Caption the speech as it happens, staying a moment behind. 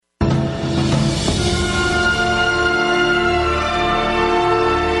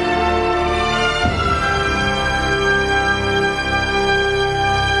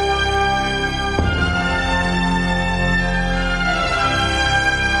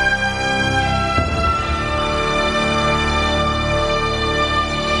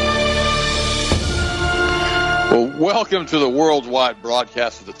Welcome to the worldwide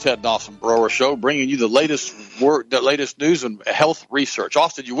broadcast of the Ted Dawson Brower Show, bringing you the latest news and health research.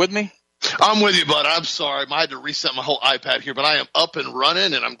 Austin, you with me? I'm with you, bud. I'm sorry. I had to reset my whole iPad here, but I am up and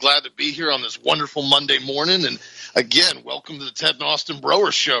running, and I'm glad to be here on this wonderful Monday morning. And again, welcome to the Ted Dawson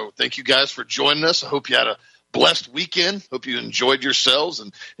Brower Show. Thank you guys for joining us. I hope you had a blessed weekend. Hope you enjoyed yourselves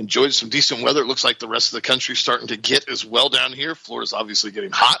and enjoyed some decent weather. It looks like the rest of the country's starting to get as well down here. Florida's obviously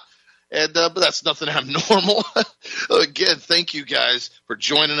getting hot. But that's nothing abnormal. Again, thank you guys for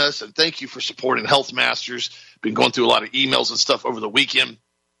joining us, and thank you for supporting Health Masters. Been going through a lot of emails and stuff over the weekend,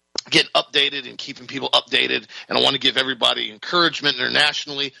 getting updated and keeping people updated. And I want to give everybody encouragement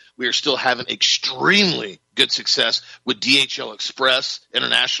internationally. We are still having extremely good success with DHL Express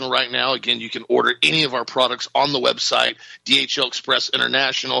International right now. Again, you can order any of our products on the website. DHL Express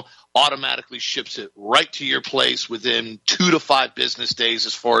International automatically ships it right to your place within 2 to 5 business days.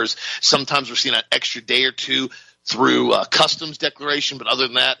 As far as sometimes we're seeing an extra day or two through customs declaration, but other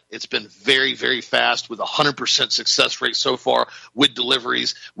than that, it's been very, very fast with 100% success rate so far with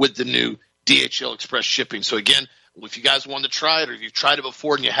deliveries with the new DHL Express shipping. So again, if you guys wanted to try it, or if you've tried it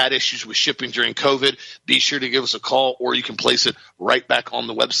before and you had issues with shipping during COVID, be sure to give us a call, or you can place it right back on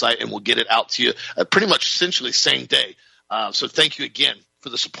the website and we'll get it out to you pretty much essentially same day. So thank you again for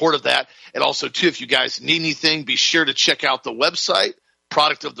the support of that. And also, too, if you guys need anything, be sure to check out the website.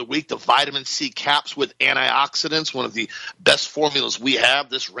 Product of the week, the vitamin C caps with antioxidants, one of the best formulas we have.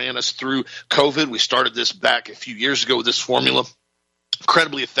 This ran us through COVID. We started this back a few years ago with this formula.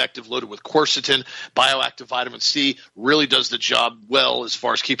 Incredibly effective, loaded with quercetin, bioactive vitamin C, really does the job well as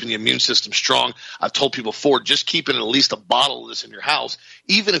far as keeping the immune system strong. I've told people before, just keeping at least a bottle of this in your house,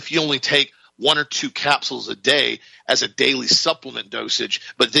 even if you only take 1 or 2 capsules a day as a daily supplement dosage,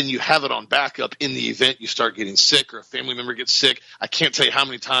 but then you have it on backup in the event you start getting sick or a family member gets sick. I can't tell you how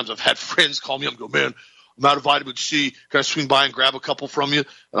many times I've had friends call me up and go, man, I'm out of vitamin C. Can I swing by and grab a couple from you?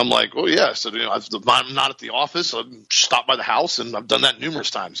 And I'm like, oh, yeah. So, I'm not at the office. I stop by the house, and I've done that numerous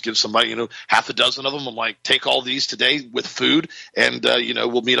times. Give somebody, half a dozen of them. I'm like, take all these today with food, and,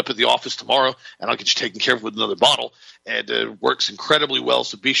 we'll meet up at the office tomorrow, and I'll get you taken care of with another bottle. And it works incredibly well,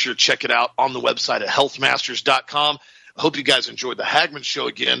 so be sure to check it out on the website at healthmasters.com. I hope you guys enjoyed the Hagman Show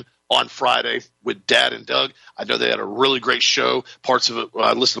again on Friday with Dad and Doug. I know they had a really great show. Parts of it,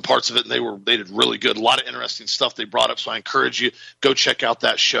 I listened to parts of it, and they did really good. A lot of interesting stuff they brought up, so I encourage you, go check out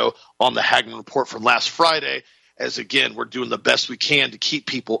that show on the Hagman Report from last Friday, as, again, we're doing the best we can to keep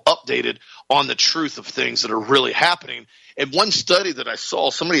people updated on the truth of things that are really happening. And one study that I saw,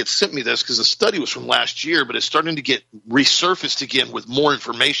 somebody had sent me this because the study was from last year, but it's starting to get resurfaced again with more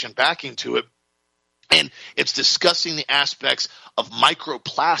information backing to it. And it's discussing the aspects of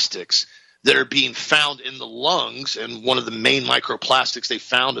microplastics that are being found in the lungs. And one of the main microplastics they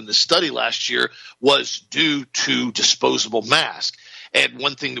found in the study last year was due to disposable masks. And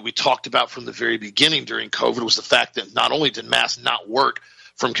one thing that we talked about from the very beginning during COVID was the fact that not only did masks not work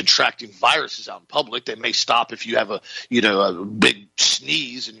from contracting viruses out in public, they may stop if you have a big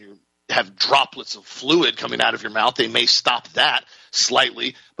sneeze and you have droplets of fluid coming out of your mouth. They may stop that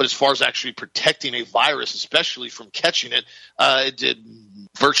slightly, but as far as actually protecting a virus, especially from catching it, it did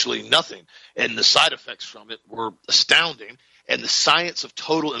virtually nothing. And the side effects from it were astounding. And the Science of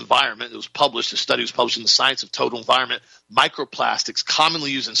Total Environment, the study was published in the Science of Total Environment, microplastics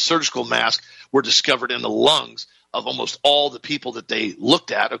commonly used in surgical masks were discovered in the lungs of almost all the people that they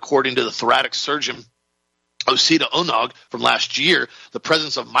looked at. According to the thoracic surgeon Osita Onog from last year, the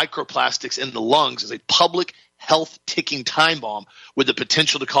presence of microplastics in the lungs is a public health ticking time bomb with the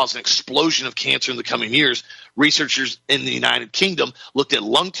potential to cause an explosion of cancer in the coming years. Researchers in the United Kingdom looked at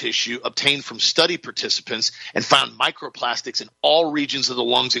lung tissue obtained from study participants and found microplastics in all regions of the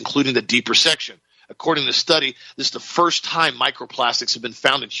lungs, including the deeper section. According to the study, this is the first time microplastics have been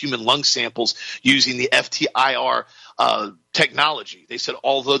found in human lung samples using the FTIR technology. They said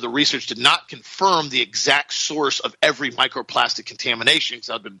although the research did not confirm the exact source of every microplastic contamination, because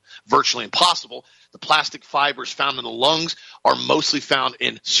that would have been virtually impossible, the plastic fibers found in the lungs are mostly found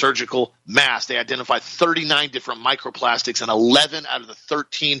in surgical masks. They identified 39 different microplastics in 11 out of the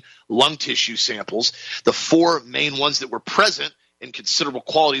 13 lung tissue samples. The 4 main ones that were present in considerable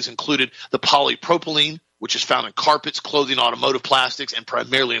qualities included the polypropylene, which is found in carpets, clothing, automotive plastics, and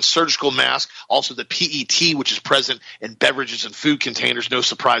primarily in surgical masks. Also the PET, which is present in beverages and food containers, no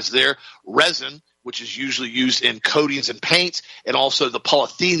surprise there. Resin, which is usually used in coatings and paints, and also the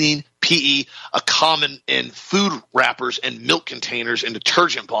polyethylene PE, a common in food wrappers and milk containers and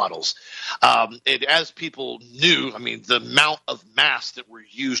detergent bottles. As people knew, I mean, the amount of masks that were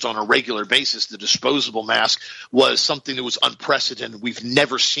used on a regular basis, the disposable mask, was something that was unprecedented. We've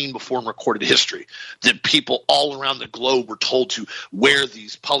never seen before in recorded history. That people all around the globe were told to wear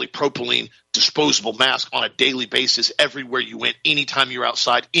these polypropylene disposable masks on a daily basis everywhere you went, anytime you're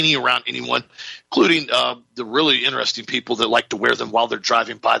outside, around anyone, including the really interesting people that like to wear them while they're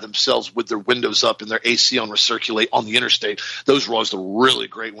driving by themselves with their windows up and their AC on recirculate on the interstate. Those were always the really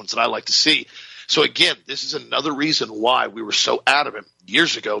great ones that I like to see. So again, this is another reason why we were so adamant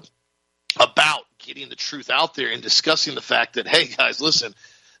years ago about getting the truth out there and discussing the fact that, hey guys, listen,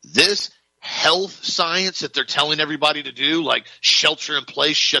 this health science that they're telling everybody to do, like shelter in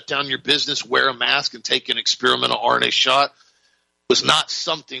place, shut down your business, wear a mask, and take an experimental RNA shot, was not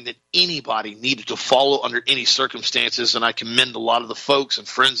something that anybody needed to follow under any circumstances. And I commend a lot of the folks and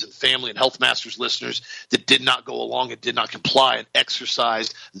friends and family and Health Masters listeners that did not go along and did not comply and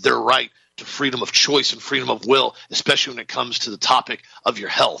exercised their right to freedom of choice and freedom of will, especially when it comes to the topic of your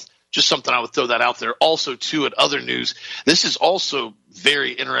health. Just something I would throw that out there. Also, too, in other news, this is also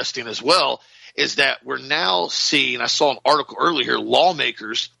very interesting as well, is that we're now seeing, I saw an article earlier,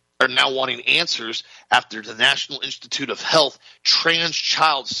 lawmakers are now wanting answers after the National Institute of Health trans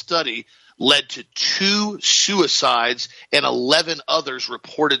child study led to 2 suicides and 11 others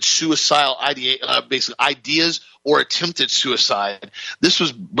reported suicidal ideas or attempted suicide. This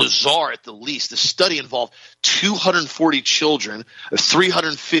was bizarre at the least. The study involved 240 children,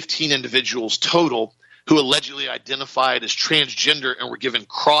 315 individuals total, who allegedly identified as transgender and were given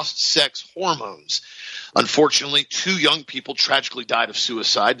cross-sex hormones. Unfortunately, 2 young people tragically died of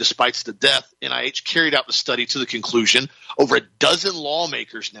suicide. Despite the death, NIH carried out the study to the conclusion. Over a dozen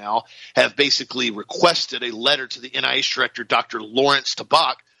lawmakers now have basically requested a letter to the NIH director, Dr. Lawrence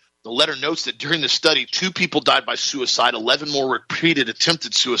Tabak. The letter notes that during the study, 2 people died by suicide, 11 more repeated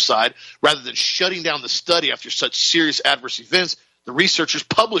attempted suicide. Rather than shutting down the study after such serious adverse events, the researchers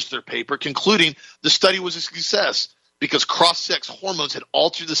published their paper concluding the study was a success because cross-sex hormones had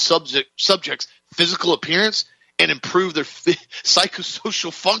altered the subject's physical appearance and improved their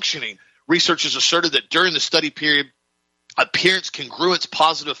psychosocial functioning. Researchers asserted that during the study period, appearance, congruence,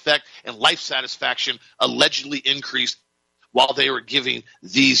 positive effect, and life satisfaction allegedly increased while they were giving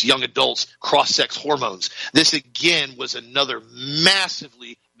these young adults cross-sex hormones. This, again, was another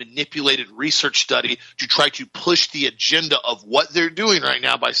massively manipulated research study to try to push the agenda of what they're doing right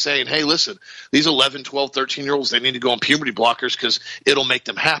now by saying, hey, listen, these 11, 12, 13-year-olds, they need to go on puberty blockers because it'll make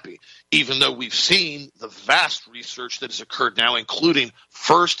them happy. Even though we've seen the vast research that has occurred now, including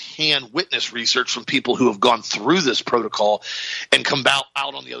firsthand witness research from people who have gone through this protocol and come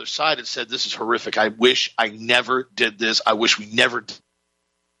out on the other side and said, this is horrific. I wish I never did this. I wish we never did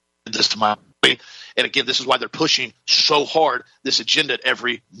this to my body. And again, this is why they're pushing so hard this agenda at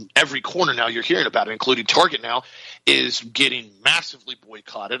every corner now. You're hearing about it, including Target now is getting massively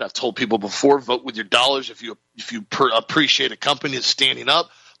boycotted. I've told people before, vote with your dollars if you appreciate a company that's standing up.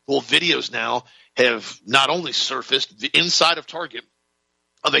 Well, videos now have not only surfaced the inside of Target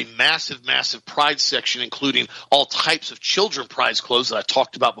of a massive, massive pride section, including all types of children prize clothes that I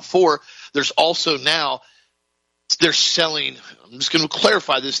talked about before. There's also now they're selling, I'm just going to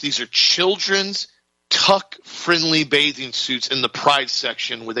clarify this, these are children's tuck-friendly bathing suits in the pride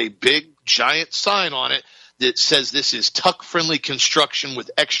section with a big, giant sign on it that says this is tuck-friendly construction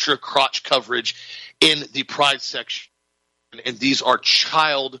with extra crotch coverage in the pride section. And these are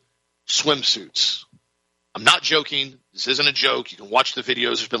child swimsuits. I'm not joking. This isn't a joke. You can watch the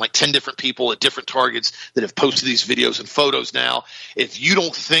videos. There's been like 10 different people at different Targets that have posted these videos and photos now. If you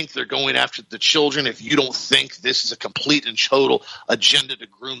don't think they're going after the children, if you don't think this is a complete and total agenda to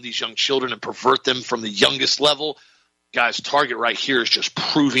groom these young children and pervert them from the youngest level, guys, Target right here is just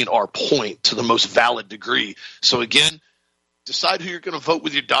proving our point to the most valid degree. So again, decide who you're going to vote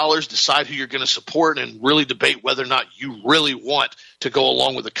with your dollars, decide who you're going to support, and really debate whether or not you really want to go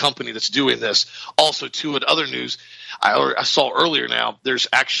along with a company that's doing this. Also, too, in other news, I saw earlier now, there's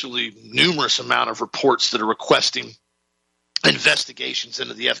actually numerous amount of reports that are requesting investigations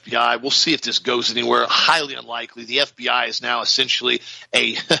into the FBI. We'll see if this goes anywhere. Highly unlikely. The FBI is now essentially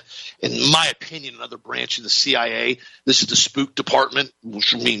in my opinion, another branch of the CIA. This is the spook department,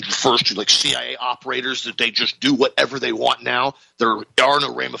 which means refers to like CIA operators that they just do whatever they want now. There are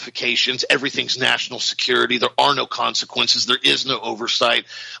no ramifications. Everything's national security. There are no consequences. There is no oversight.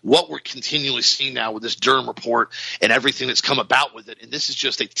 What we're continually seeing now with this Durham report and everything that's come about with it, and this is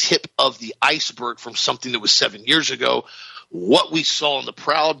just a tip of the iceberg from something that was 7 years ago. What we saw in the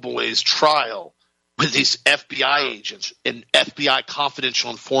Proud Boys trial with these FBI agents and FBI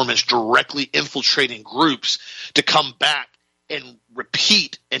confidential informants directly infiltrating groups to come back and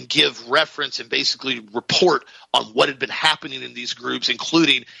repeat and give reference and basically report on what had been happening in these groups,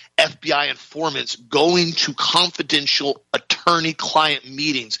 including FBI informants going to confidential attorney-client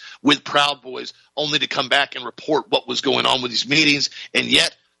meetings with Proud Boys only to come back and report what was going on with these meetings. And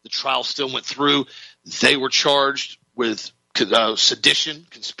yet the trial still went through. They were charged with sedition,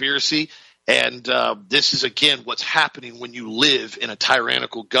 conspiracy. And this is, again, what's happening when you live in a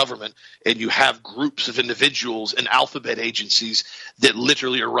tyrannical government and you have groups of individuals and alphabet agencies that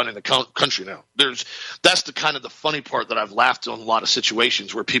literally are running the country now. That's the kind of the funny part that I've laughed on a lot of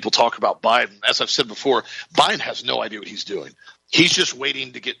situations where people talk about Biden. As I've said before, Biden has no idea what he's doing. He's just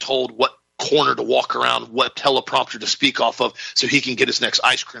waiting to get told what corner to walk around, what teleprompter to speak off of so he can get his next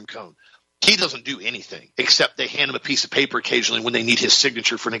ice cream cone. He doesn't do anything except they hand him a piece of paper occasionally when they need his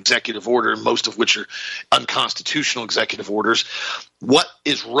signature for an executive order, most of which are unconstitutional executive orders. What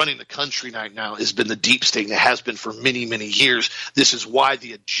is running the country right now has been the deep state, and it has been for many, many years. This is why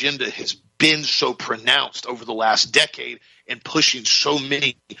the agenda has been so pronounced over the last decade and pushing so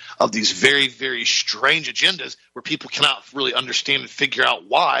many of these very, very strange agendas where people cannot really understand and figure out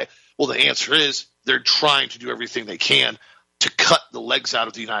why. Well, the answer is they're trying to do everything they can to cut the legs out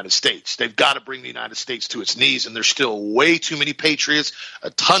of the United States. They've got to bring the United States to its knees, and there's still way too many patriots, a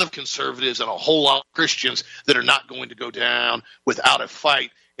ton of conservatives, and a whole lot of Christians that are not going to go down without a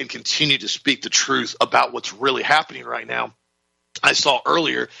fight and continue to speak the truth about what's really happening right now. I saw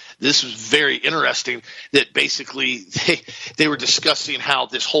earlier, this was very interesting, that basically they were discussing how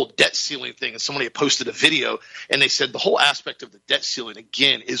this whole debt ceiling thing, and somebody had posted a video, and they said the whole aspect of the debt ceiling,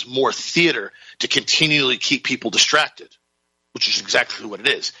 again, is more theater to continually keep people distracted, which is exactly what it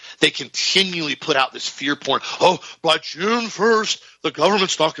is. They continually put out this fear porn. Oh, by June 1st, the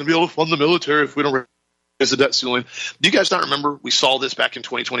government's not going to be able to fund the military if we don't raise the debt ceiling. Do you guys not remember we saw this back in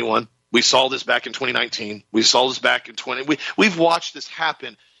 2021? We saw this back in 2019. We saw this back in 20. We've watched this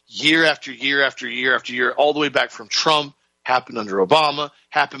happen year after year after year after year, all the way back from Trump, happened under Obama,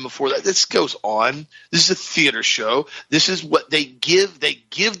 happened before that. This goes on. This is a theater show. This is what they give. They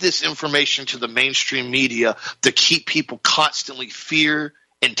give this information to the mainstream media to keep people constantly fear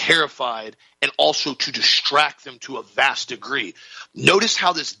and terrified, and also to distract them to a vast degree. Notice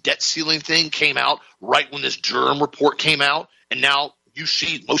how this debt ceiling thing came out right when this Durham report came out, and now you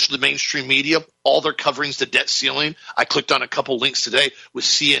see most of the mainstream media, all their coverings the debt ceiling. I clicked on a couple links today with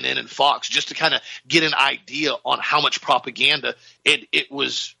CNN and Fox just to kind of get an idea on how much propaganda. It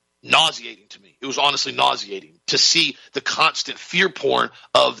was nauseating to me. It was honestly nauseating to see the constant fear porn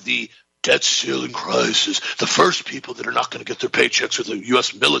of the debt ceiling crisis. The first people that are not going to get their paychecks are the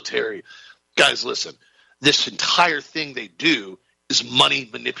U.S. military. Guys, listen, this entire thing they do is money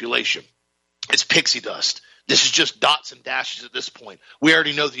manipulation. It's pixie dust. This is just dots and dashes at this point. We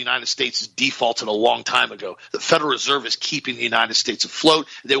already know the United States has defaulted a long time ago. The Federal Reserve is keeping the United States afloat.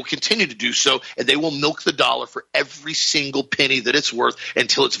 They will continue to do so, and they will milk the dollar for every single penny that it's worth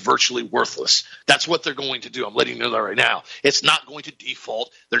until it's virtually worthless. That's what they're going to do. I'm letting you know that right now. It's not going to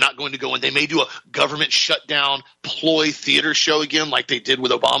default. They're not going to go in. They may do a government shutdown ploy theater show again like they did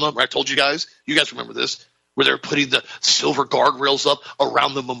with Obama. I told you guys. You guys remember this, where they're putting the silver guardrails up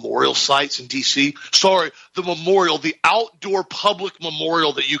around the memorial sites in D.C. Sorry, the memorial, the outdoor public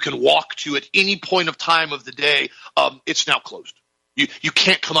memorial that you can walk to at any point of time of the day, it's now closed. You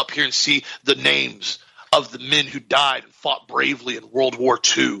can't come up here and see the names of the men who died and fought bravely in World War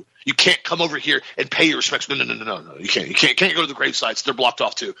II. You can't come over here and pay your respects. No. You can't. You can't go to the grave sites. They're blocked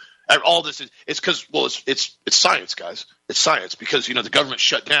off too. All this it's because, well, it's science, guys. It's science because, the government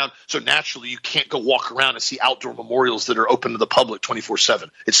shut down. So naturally you can't go walk around and see outdoor memorials that are open to the public 24/7.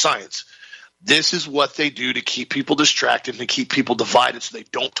 It's science. This is what they do to keep people distracted and to keep people divided so they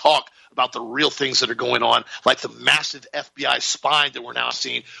don't talk about the real things that are going on, like the massive FBI spying that we're now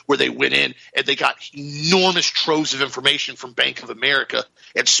seeing, where they went in and they got enormous troves of information from Bank of America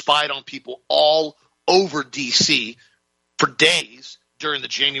and spied on people all over D.C. for days during the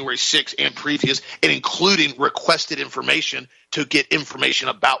January 6th and previous, and including requested information to get information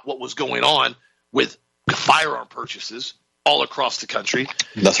about what was going on with firearm purchases all across the country.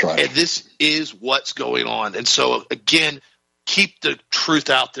 That's right. And this is what's going on. And so, again, keep the truth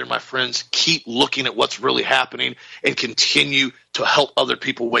out there, my friends. Keep looking at what's really happening and continue to help other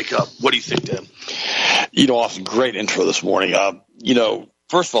people wake up. What do you think, Dan? Austin, great intro this morning.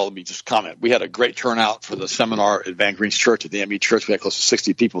 First of all, let me just comment. We had a great turnout for the seminar at Van Green's Church, at the ME Church. We had close to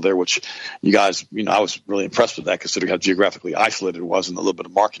 60 people there, which you guys, I was really impressed with that, considering how geographically isolated it was and the little bit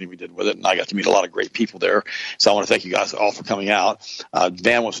of marketing we did with it. And I got to meet a lot of great people there. So I want to thank you guys all for coming out.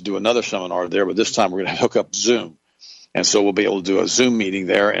 Van wants to do another seminar there, but this time we're going to hook up Zoom. And so we'll be able to do a Zoom meeting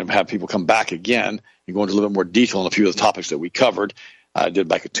there and have people come back again and go into a little bit more detail on a few of the topics that we covered. I did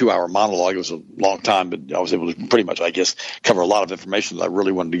like a 2-hour monologue. It was a long time, but I was able to pretty much, I guess, cover a lot of information that I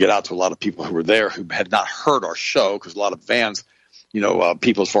really wanted to get out to a lot of people who were there who had not heard our show, because a lot of Van's,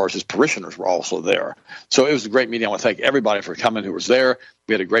 people as far as his parishioners were also there. So it was a great meeting. I want to thank everybody for coming who was there.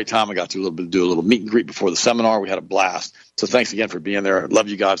 We had a great time. I got to do a little meet and greet before the seminar. We had a blast. So thanks again for being there. I love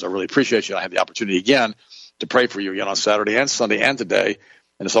you guys. I really appreciate you. I had the opportunity again to pray for you again on Saturday and Sunday and today.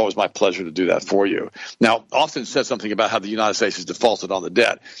 And it's always my pleasure to do that for you. Now, Austin said something about how the United States has defaulted on the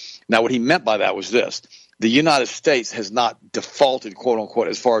debt. Now, what he meant by that was this. The United States has not defaulted, quote unquote,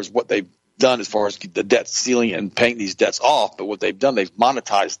 as far as what they've done as far as the debt ceiling and paying these debts off. But what they've done, they've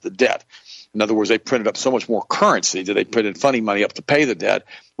monetized the debt. In other words, they printed up so much more currency that they printed funny money up to pay the debt,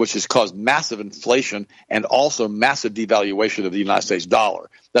 which has caused massive inflation and also massive devaluation of the United States dollar.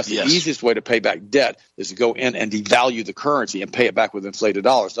 That's the easiest way to pay back debt, is to go in and devalue the currency and pay it back with inflated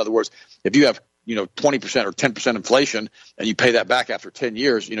dollars. In other words, if you have 20% or 10% inflation and you pay that back after 10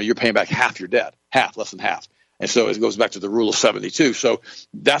 years, you're paying back half your debt, less than half. And so it goes back to the rule of 72. So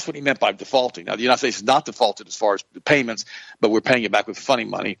that's what he meant by defaulting. Now, the United States is not defaulted as far as the payments, but we're paying it back with funny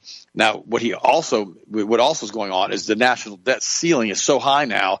money. Now, what also is going on is the national debt ceiling is so high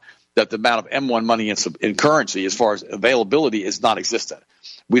now that the amount of M1 money in currency as far as availability is non-existent.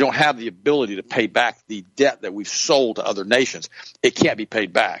 We don't have the ability to pay back the debt that we've sold to other nations. It can't be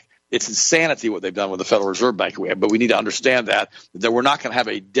paid back. It's insanity what they've done with the Federal Reserve Bank. But we need to understand that we're not going to have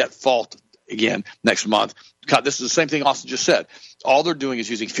a debt fault again next month. God, this is the same thing Austin just said. All they're doing is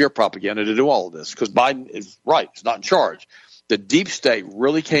using fear propaganda to do all of this, because Biden is right. He's not in charge. The deep state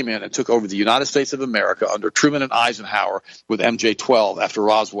really came in and took over the United States of America under Truman and Eisenhower with MJ-12 after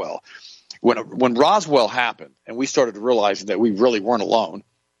Roswell. When Roswell happened and we started realizing that we really weren't alone,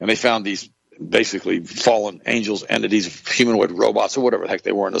 and they found these basically fallen angels, entities, humanoid robots, or whatever the heck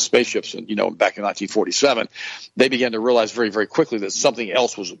they were in the spaceships, and back in 1947, they began to realize very, very quickly that something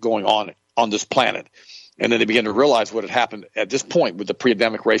else was going on this planet. And then they began to realize what had happened at this point with the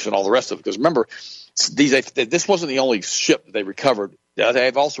pre-Adamic race and all the rest of it. Because remember, this wasn't the only ship that they recovered.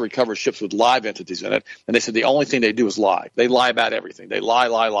 They've also recovered ships with live entities in it. And they said the only thing they do is lie. They lie about everything. They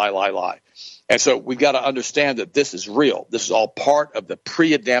lie. And so we've got to understand that this is real. This is all part of the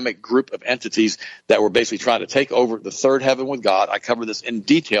pre-Adamic group of entities that were basically trying to take over the third heaven with God. I cover this in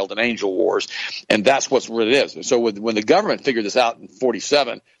detail in Angel Wars, and that's what it is. And so when the government figured this out in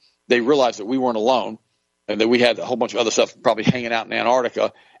 1947, they realized that we weren't alone, and that we had a whole bunch of other stuff probably hanging out in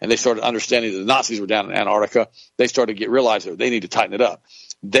Antarctica, and they started understanding that the Nazis were down in Antarctica. They started to realize that they need to tighten it up.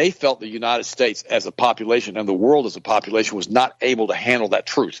 They felt the United States as a population and the world as a population was not able to handle that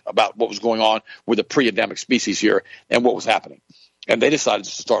truth about what was going on with the pre-Adamic species here and what was happening. And they decided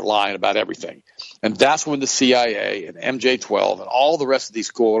to start lying about everything. And that's when the CIA and MJ-12 and all the rest of these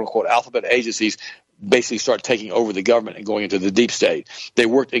quote-unquote alphabet agencies basically started taking over the government and going into the deep state. They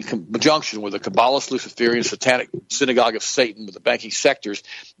worked in conjunction with the Kabbalist, Luciferian, Satanic Synagogue of Satan, with the banking sectors,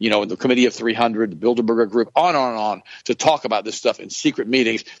 and the Committee of 300, the Bilderberger Group, on and on, to talk about this stuff in secret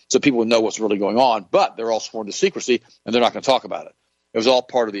meetings so people would know what's really going on. But they're all sworn to secrecy, and they're not going to talk about it. It was all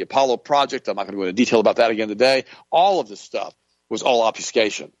part of the Apollo project. I'm not going to go into detail about that again today. All of this stuff was all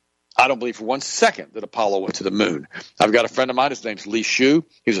obfuscation. I don't believe for 1 second that Apollo went to the moon. I've got a friend of mine. His name's Lee Shu.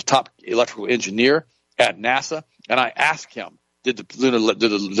 He was a top electrical engineer at NASA, and I asked him, did the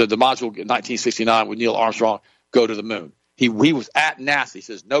module in 1969 with Neil Armstrong go to the moon? He was at NASA. He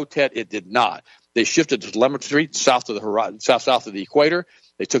says, no, Ted, it did not. They shifted to telemetry south of the horizon, south of the equator.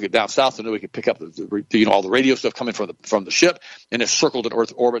 They took it down south so that we could pick up all the radio stuff coming from the ship, and it circled in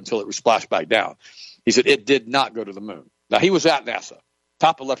Earth orbit until it was splashed back down. He said it did not go to the moon. Now, he was at NASA,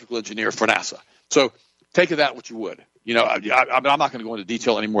 top electrical engineer for NASA. So take of that what you would. I'm not going to go into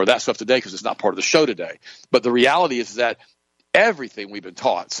detail anymore of that stuff today because it's not part of the show today. But the reality is that everything we've been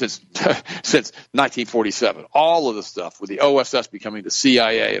taught since 1947, all of the stuff with the OSS becoming the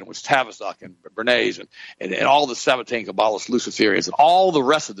CIA, and with Tavistock and Bernays and all the Sabbatean Kabbalists, Luciferians, and all the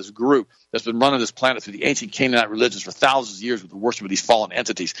rest of this group that's been running this planet through the ancient Canaanite religions for thousands of years with the worship of these fallen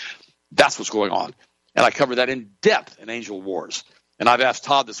entities, that's what's going on. And I cover that in depth in Angel Wars. And I've asked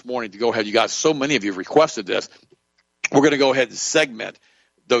Todd this morning to go ahead. You guys, so many of you have requested this. We're going to go ahead and segment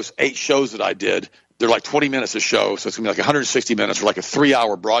those 8 shows that I did. They're like 20 minutes a show, so it's going to be like 160 minutes or like a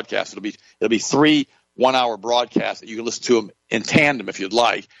 3-hour broadcast. It'll be 3 1-hour broadcasts that you can listen to them in tandem if you'd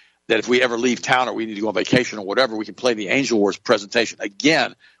like, that if we ever leave town or we need to go on vacation or whatever, we can play the Angel Wars presentation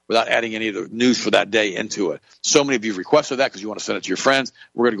again without adding any of the news for that day into it. So many of you have requested that because you want to send it to your friends.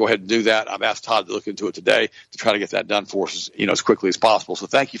 We're going to go ahead and do that. I've asked Todd to look into it today to try to get that done for us, as quickly as possible. So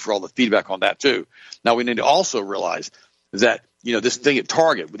thank you for all the feedback on that too. Now we need to also realize that, this thing at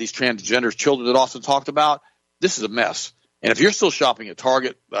Target with these transgender children that Austin talked about, this is a mess. And if you're still shopping at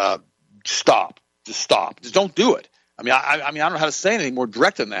Target, stop. Just stop. Just don't do it. I don't know how to say anything more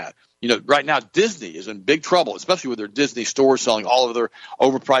direct than that. Right now Disney is in big trouble, especially with their Disney stores selling all of their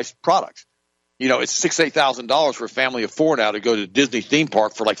overpriced products. It's $8,000 for a family of 4 now to go to a Disney theme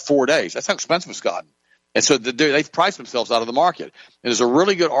park for like 4 days. That's how expensive it's gotten. And so they've priced themselves out of the market. And there's a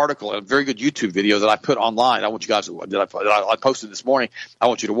really good article and a very good YouTube video that I put online. I want you guys I posted this morning. I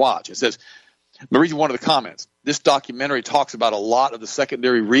want you to watch. It says, I'm going to read you one of the comments. This documentary talks about a lot of the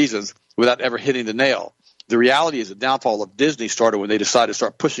secondary reasons without ever hitting the nail. The reality is the downfall of Disney started when they decided to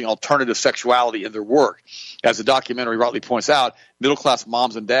start pushing alternative sexuality in their work. As the documentary rightly points out, middle-class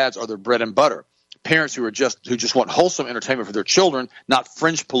moms and dads are their bread and butter. Parents who just want wholesome entertainment for their children, not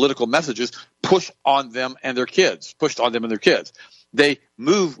fringe political messages, pushed on them and their kids. They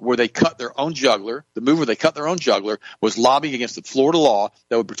move where they cut their own jugular. The move where they cut their own jugular was lobbying against the Florida law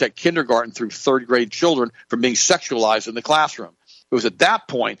that would protect kindergarten through third grade children from being sexualized in the classroom. It was at that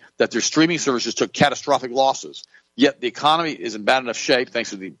point that their streaming services took catastrophic losses. Yet the economy is in bad enough shape, thanks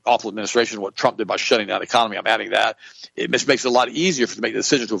to the awful administration and what Trump did by shutting down the economy. I'm adding that. It just makes it a lot easier for them to make the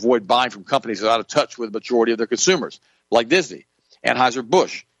decision to avoid buying from companies that are out of touch with the majority of their consumers, like Disney,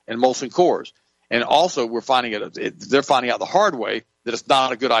 Anheuser-Busch, and Molson Coors. And also they're finding out the hard way that it's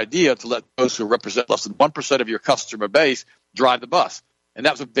not a good idea to let those who represent less than 1% of your customer base drive the bus. And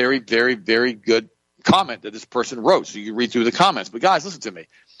that was a very, very, very good comment that this person wrote. So you can read through the comments. But guys, listen to me.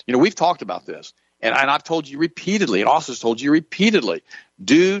 We've talked about this. And I've told you repeatedly, and Austin's told you repeatedly,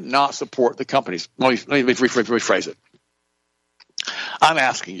 do not support the companies. Let me rephrase it. I'm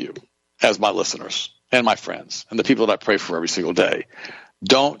asking you, as my listeners and my friends and the people that I pray for every single day,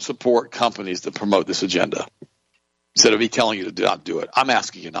 don't support companies that promote this agenda. Instead of me telling you to not do it, I'm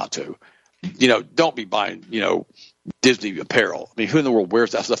asking you not to. Don't be buying, Disney apparel. Who in the world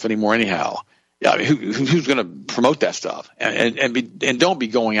wears that stuff anymore anyhow? Yeah, who's going to promote that stuff? And don't be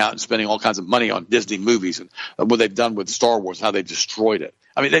going out and spending all kinds of money on Disney movies and what they've done with Star Wars, how they've destroyed it.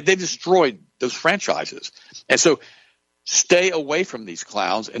 They've destroyed those franchises. And so stay away from these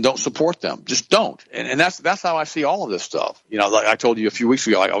clowns and don't support them. Just don't. And that's how I see all of this stuff. Like I told you a few weeks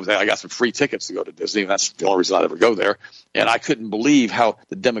ago, I got some free tickets to go to Disney, and that's the only reason I ever go there. And I couldn't believe how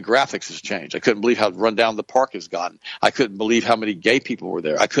the demographics has changed. I couldn't believe how run down the park has gotten. I couldn't believe how many gay people were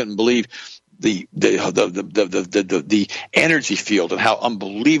there. I couldn't believe the energy field and how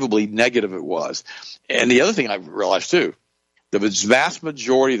unbelievably negative it was. And the other thing I realized too, the vast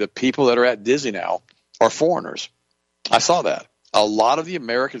majority of the people that are at Disney now are foreigners. I saw that. A lot of the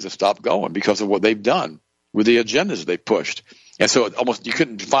Americans have stopped going because of what they've done with the agendas they've pushed. And so almost you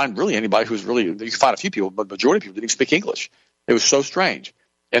couldn't find really anybody who's really – you could find a few people, but the majority of people didn't speak English. It was so strange.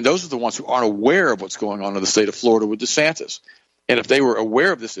 And those are the ones who aren't aware of what's going on in the state of Florida with DeSantis. And if they were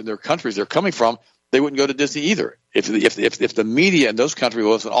aware of this in their countries they're coming from, they wouldn't go to Disney either. If the media in those countries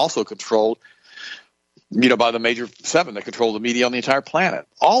wasn't also controlled, by the major 7 that control the media on the entire planet.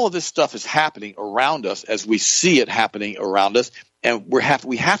 All of this stuff is happening around us as we see it happening around us, and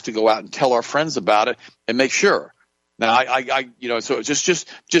we have to go out and tell our friends about it and make sure. Now, so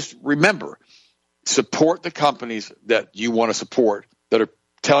just remember, support the companies that you want to support that are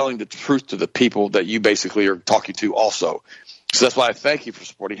telling the truth to the people that you basically are talking to also. So that's why I thank you for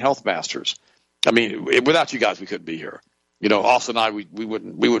supporting Health Masters. Without you guys, we couldn't be here. Austin and I, we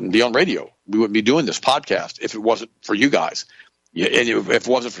wouldn't be on radio. We wouldn't be doing this podcast if it wasn't for you guys. And if it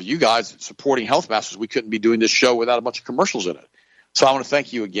wasn't for you guys supporting Health Masters, we couldn't be doing this show without a bunch of commercials in it. So I want to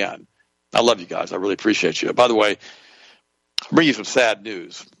thank you again. I love you guys. I really appreciate you. By the way, I'll bring you some sad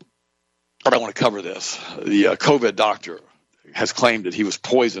news. But I want to cover this. The COVID doctor has claimed that he was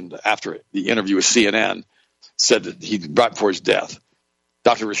poisoned after the interview with CNN, said that right before his death.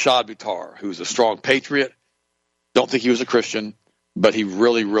 Dr. Rashid Buttar, who's a strong patriot, don't think he was a Christian, but he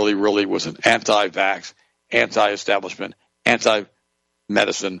really, really, really was an anti-vax, anti-establishment,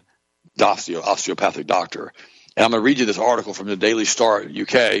 anti-medicine, osteopathic doctor. And I'm going to read you this article from the Daily Star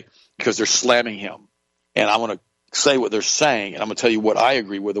UK because they're slamming him. And I want to say what they're saying, and I'm going to tell you what I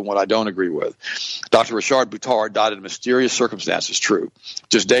agree with and what I don't agree with. Dr. Rashid Buttar died in mysterious circumstances, true,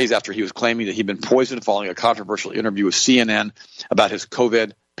 just days after he was claiming that he'd been poisoned following a controversial interview with CNN about his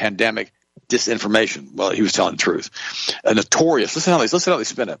COVID pandemic disinformation. Well, he was telling the truth. A notorious, listen how they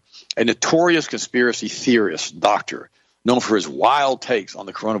spin it. A notorious conspiracy theorist doctor known for his wild takes on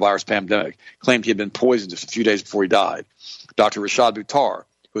the coronavirus pandemic claimed he had been poisoned just a few days before he died. Dr. Rashid Buttar,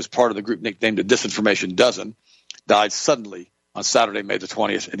 who was part of the group nicknamed the Disinformation Dozen, died suddenly on Saturday, May the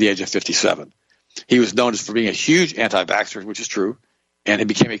 20th, at the age of 57. He was known for being a huge anti-vaxxer, which is true, and he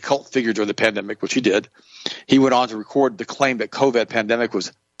became a cult figure during the pandemic, which he did. He went on to record the claim that COVID pandemic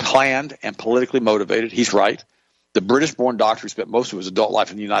was planned and politically motivated. He's right. The British-born doctor who spent most of his adult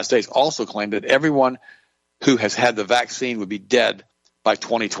life in the United States also claimed that everyone who has had the vaccine would be dead by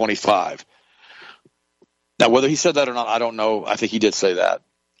 2025. Now, whether he said that or not, I don't know. I think he did say that.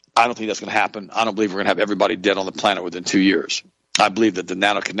 I don't think that's going to happen. I don't believe we're going to have everybody dead on the planet within 2 years. I believe that the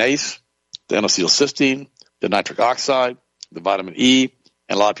nanokinase, the N-acetylcysteine, the nitric oxide, the vitamin E,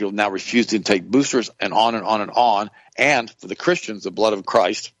 and a lot of people now refuse to take boosters, and on and on and on. And for the Christians, the blood of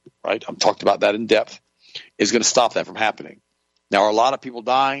Christ, right? I've talked about that in depth, is going to stop that from happening. Now, are a lot of people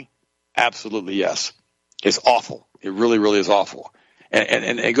dying? Absolutely, yes. It's awful. It really, really is awful.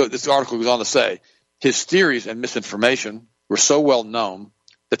 And this article goes on to say, his theories and misinformation were so well known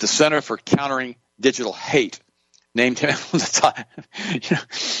that the Center for Countering Digital Hate named him at the time.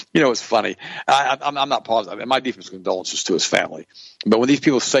 It's funny. I'm not positive. My deepest condolences to his family. But when these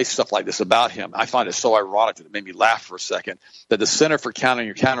people say stuff like this about him, I find it so ironic that it made me laugh for a second, that the Center for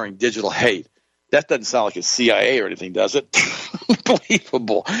Countering Digital Hate, that doesn't sound like a CIA or anything, does it?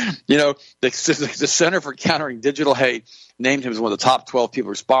 Unbelievable. The Center for Countering Digital Hate named him as one of the top 12 people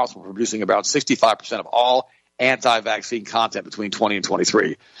responsible for producing about 65% of all anti-vaccine content between 20 and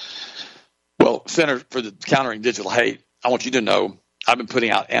 23. Well, Center for the Countering Digital Hate, I want you to know I've been putting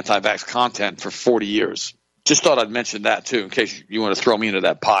out anti-vax content for 40 years. Just thought I'd mention that, too, in case you want to throw me into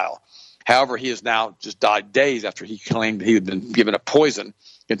that pile. However, he has now just died days after he claimed he had been given a poison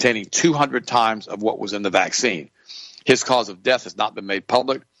containing 200 times of what was in the vaccine. His cause of death has not been made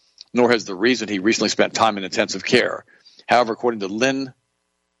public, nor has the reason he recently spent time in intensive care. However, according to Lynn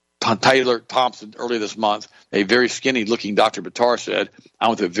Taylor Thompson earlier this month, a very skinny-looking Dr. Buttar said, I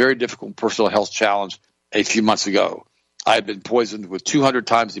went through a very difficult personal health challenge a few months ago. I had been poisoned with 200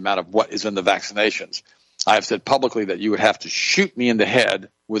 times the amount of what is in the vaccinations. I have said publicly that you would have to shoot me in the head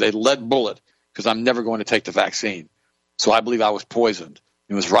with a lead bullet because I'm never going to take the vaccine. So I believe I was poisoned.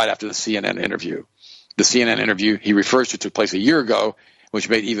 It was right after the CNN interview. The CNN interview he refers to took place a year ago, which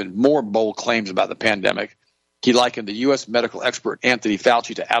made even more bold claims about the pandemic. He likened the U.S. medical expert Anthony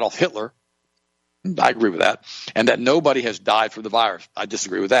Fauci to Adolf Hitler. I agree with that. And that nobody has died from the virus. I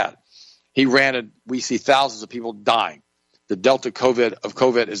disagree with that. He ranted, we see thousands of people dying. The Delta variant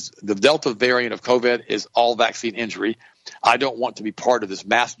of COVID is all vaccine injury. I don't want to be part of this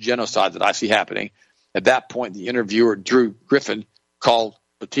mass genocide that I see happening. At that point, the interviewer, Drew Griffin, called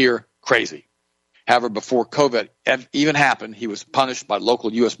Buttar crazy. However, before COVID even happened, he was punished by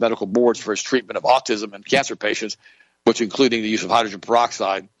local U.S. medical boards for his treatment of autism and cancer patients, which including the use of hydrogen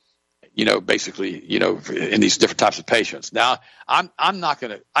peroxide, in these different types of patients. Now, I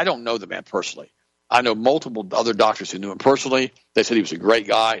don't know the man personally. I know multiple other doctors who knew him personally. They said he was a great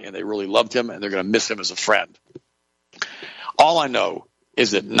guy and they really loved him and they're going to miss him as a friend. All I know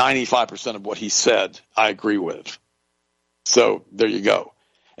is that 95% of what he said, I agree with. So there you go.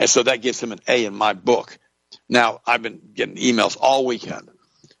 And so that gives him an A in my book. Now, I've been getting emails all weekend.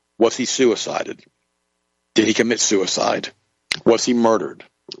 Was he suicided? Did he commit suicide? Was he murdered?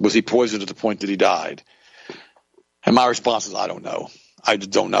 Was he poisoned at the point that he died? And my response is, I don't know. I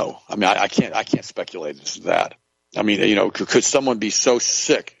just don't know. I mean, I can't speculate as to that. I mean, could someone be so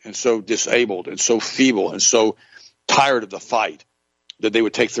sick and so disabled and so feeble and so tired of the fight that they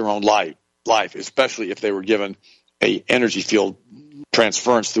would take their own life, especially if they were given a energy field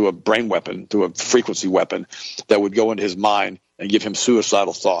transference through a brain weapon, through a frequency weapon that would go into his mind and give him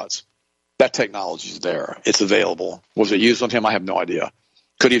suicidal thoughts? That technology is there. It's available. Was it used on him? I have no idea.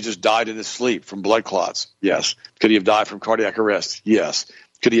 Could he have just died in his sleep from blood clots? Yes. Could he have died from cardiac arrest? Yes.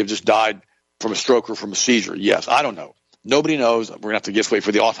 Could he have just died from a stroke or from a seizure? Yes. I don't know. Nobody knows. We're going to have to just wait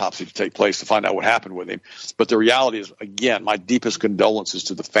for the autopsy to take place to find out what happened with him. But the reality is, again, my deepest condolences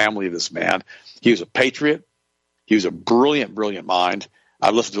to the family of this man. He was a patriot. He was a brilliant, brilliant mind.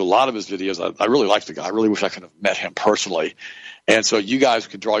 I've listened to a lot of his videos. I really like the guy. I really wish I could have met him personally. And so you guys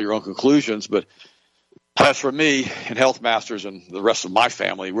could draw your own conclusions. But as for me and Health Masters and the rest of my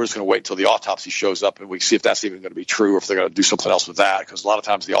family, we're just going to wait until the autopsy shows up and we see if that's even going to be true or if they're going to do something else with that. Because a lot of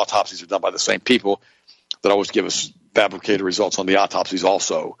times the autopsies are done by the same people that always give us fabricated results on the autopsies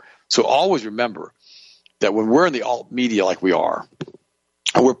also. So always remember that when we're in the alt media like we are,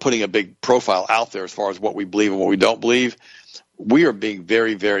 and we're putting a big profile out there as far as what we believe and what we don't believe, we are being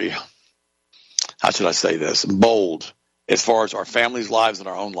very, very how should I say this, bold as far as our families' lives and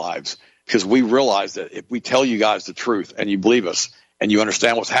our own lives, because we realize that if we tell you guys the truth and you believe us and you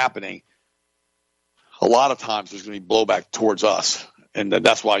understand what's happening, a lot of times there's going to be blowback towards us. And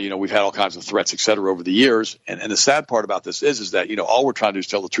that's why, we've had all kinds of threats, et cetera, over the years. And the sad part about this is that, all we're trying to do is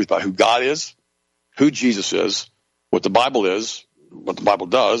tell the truth about who God is, who Jesus is, what the Bible is, what the Bible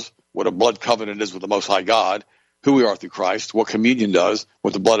does, what a blood covenant is with the Most High God, who we are through Christ, what communion does,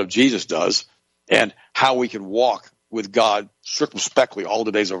 what the blood of Jesus does, and how we can walk with God circumspectly all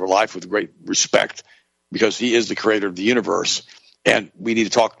the days of our life with great respect, because he is the creator of the universe. And we need to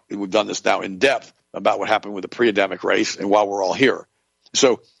talk, we've done this now in depth, about what happened with the pre-Adamic race and why we're all here.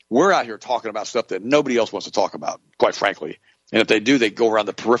 So we're out here talking about stuff that nobody else wants to talk about, quite frankly. And if they do, they go around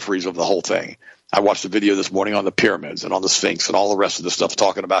the peripheries of the whole thing. I watched a video this morning on the pyramids and on the Sphinx and all the rest of the stuff,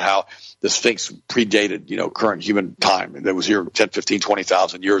 talking about how the Sphinx predated, current human time. And it was here 10, 15,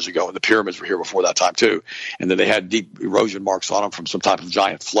 20,000 years ago. And the pyramids were here before that time too. And then they had deep erosion marks on them from some type of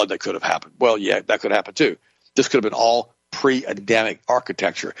giant flood that could have happened. Well, yeah, that could happen too. This could have been all pre-Adamic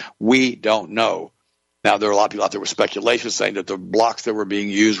architecture. We don't know. Now, there are a lot of people out there with speculation saying that the blocks that were being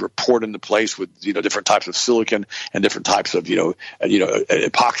used were poured into place with, different types of silicon and different types of,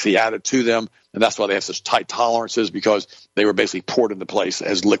 epoxy added to them. And that's why they have such tight tolerances, because they were basically poured into place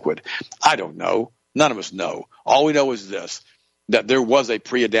as liquid. I don't know. None of us know. All we know is this, that there was a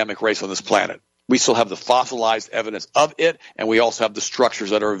pre-Adamic race on this planet. We still have the fossilized evidence of it, and we also have the structures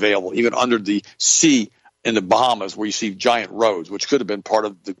that are available, even under the sea in the Bahamas, where you see giant roads, which could have been part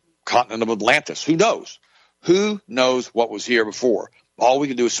of the continent of Atlantis. Who knows? Who knows what was here before? All we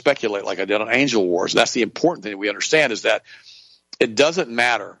can do is speculate, like I did on Angel Wars. That's the important thing that we understand, is that it doesn't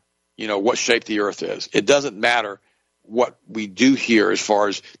matter, what shape the earth is. It doesn't matter what we do here as far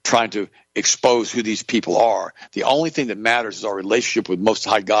as trying to expose who these people are. The only thing that matters is our relationship with Most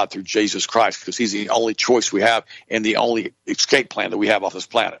High God through Jesus Christ, because he's the only choice we have and the only escape plan that we have off this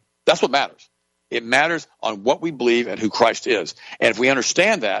planet. That's what matters. It matters on what we believe and who Christ is. And if we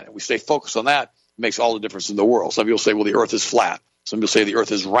understand that and we stay focused on that, it makes all the difference in the world. Some people say, well, the earth is flat. Some people say the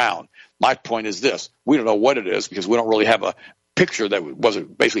earth is round. My point is this. We don't know what it is, because we don't really have a picture that was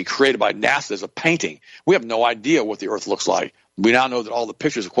basically created by NASA as a painting. We have no idea what the earth looks like. We now know that all the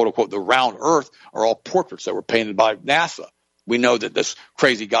pictures of, quote unquote, the round earth are all portraits that were painted by NASA. We know that this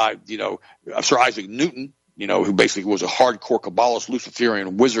crazy guy, Sir Isaac Newton, who basically was a hardcore Kabbalist,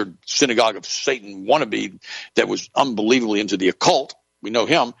 Luciferian wizard, synagogue of Satan wannabe that was unbelievably into the occult. We know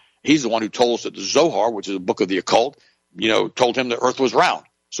him. He's the one who told us that the Zohar, which is a book of the occult, told him the earth was round.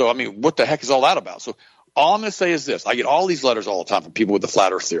 So, what the heck is all that about? So all I'm going to say is this. I get all these letters all the time from people with the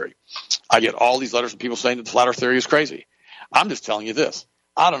flat earth theory. I get all these letters from people saying that the flat earth theory is crazy. I'm just telling you this.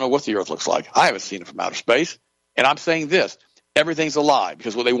 I don't know what the earth looks like. I haven't seen it from outer space. And I'm saying this. Everything's a lie,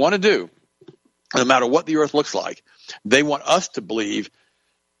 because what they want to do, no matter what the earth looks like, they want us to believe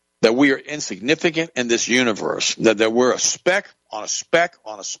that we are insignificant in this universe, that we're a speck on a speck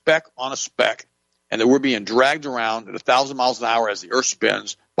on a speck on a speck, and that we're being dragged around at 1,000 miles an hour as the earth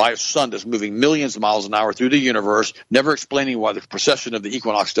spins by a sun that's moving millions of miles an hour through the universe, never explaining why the precession of the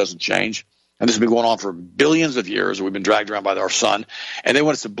equinox doesn't change. And this has been going on for billions of years. We've been dragged around by our sun. And they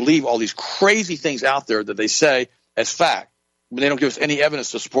want us to believe all these crazy things out there that they say as fact. But they don't give us any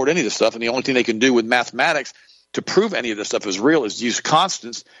evidence to support any of this stuff. And the only thing they can do with mathematics to prove any of this stuff is real is use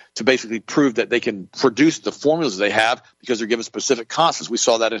constants to basically prove that they can produce the formulas they have, because they're given specific constants. We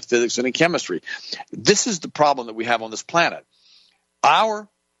saw that in physics and in chemistry. This is the problem that we have on this planet. Our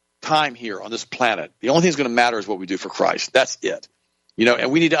time here on this planet, the only thing that's going to matter is what we do for Christ. That's it.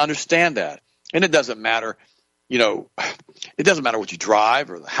 And we need to understand that. And it doesn't matter, it doesn't matter what you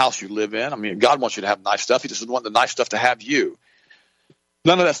drive or the house you live in. God wants you to have nice stuff. He just doesn't want the nice stuff to have you.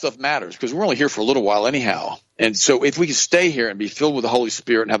 None of that stuff matters, because we're only here for a little while anyhow. And so if we can stay here and be filled with the Holy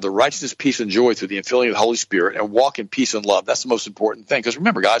Spirit and have the righteousness, peace, and joy through the infilling of the Holy Spirit and walk in peace and love, that's the most important thing. Because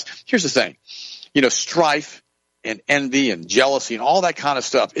remember, guys, here's the thing. Strife and envy and jealousy and all that kind of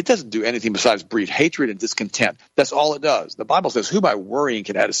stuff, it doesn't do anything besides breed hatred and discontent. That's all it does. The Bible says, who by worrying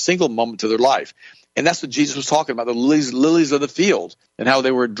can add a single moment to their life? And that's what Jesus was talking about, the lilies of the field, and how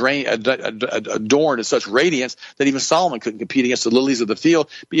they were adorned in such radiance that even Solomon couldn't compete against the lilies of the field,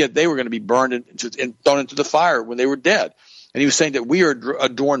 but yet they were going to be burned and thrown into the fire when they were dead. And he was saying that we are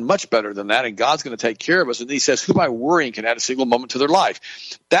adorned much better than that, and God's going to take care of us. And then he says, who by worrying can add a single moment to their life?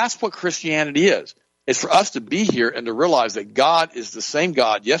 That's what Christianity is. It's for us to be here and to realize that God is the same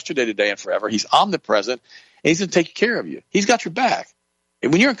God yesterday, today, and forever. He's omnipresent, and he's going to take care of you. He's got your back.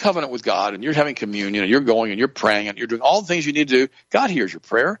 And when you're in covenant with God and you're having communion and you're going and you're praying and you're doing all the things you need to do, God hears your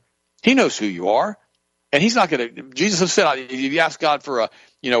prayer. He knows who you are. And he's not going to. Jesus has said, if you ask God for a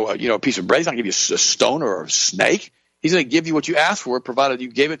piece of bread, he's not going to give you a stone or a snake. He's going to give you what you asked for, provided you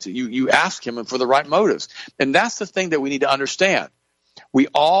gave it to you. You ask him and for the right motives. And that's the thing that we need to understand. We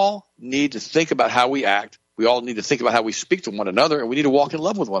all need to think about how we act. We all need to think about how we speak to one another, and we need to walk in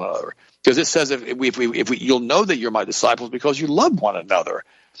love with one another. Because it says, you'll know that you're my disciples because you love one another.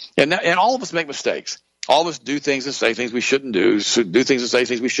 And all of us make mistakes. All of us do things and say things we shouldn't do things and say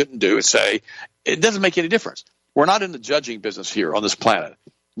things we shouldn't do and say. It doesn't make any difference. We're not in the judging business here on this planet.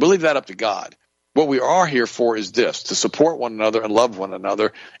 We'll leave that up to God. What we are here for is this, to support one another and love one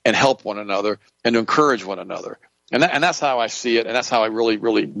another and help one another and to encourage one another. And that's how I see it, and that's how I really,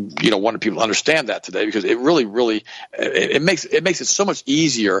 really, wanted people to understand that today, because it really, really, it makes it so much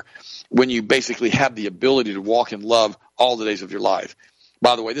easier when you basically have the ability to walk in love all the days of your life.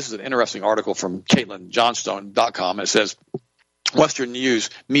 By the way, this is an interesting article from CaitlinJohnstone.com. It says, Western news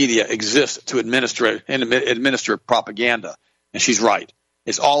media exists to administer propaganda. And she's right.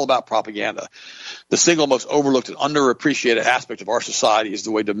 It's all about propaganda. The single most overlooked and underappreciated aspect of our society is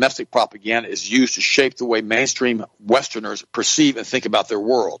the way domestic propaganda is used to shape the way mainstream Westerners perceive and think about their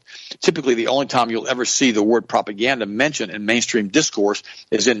world. Typically, the only time you'll ever see the word propaganda mentioned in mainstream discourse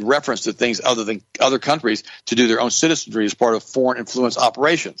is in reference to things other than other countries to do their own citizenry as part of foreign influence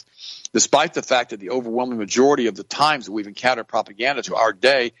operations. Despite the fact that the overwhelming majority of the times that we've encountered propaganda to our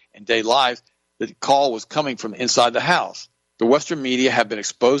day and day lives, the call was coming from inside the house. The Western media have been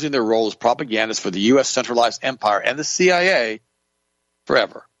exposing their role as propagandists for the U.S. centralized empire and the CIA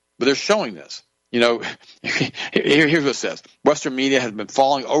forever. But they're showing this. Here's what it says. Western media has been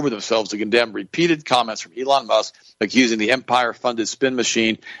falling over themselves to condemn repeated comments from Elon Musk accusing the empire-funded spin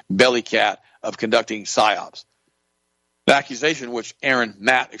machine Bellycat of conducting psyops. The accusation, which Aaron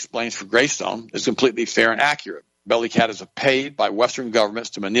Matt explains for Greystone, is completely fair and accurate. Bellycat is paid by Western governments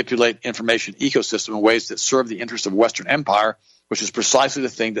to manipulate information ecosystem in ways that serve the interests of Western empire, which is precisely the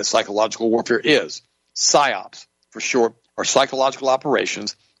thing that psychological warfare is. PSYOPs, for short, are psychological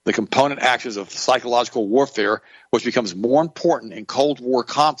operations, the component actions of psychological warfare, which becomes more important in Cold War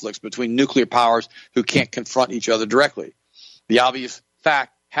conflicts between nuclear powers who can't confront each other directly. The obvious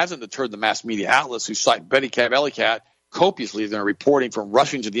fact hasn't deterred the mass media outlets who cite Bellycat copiously in their reporting from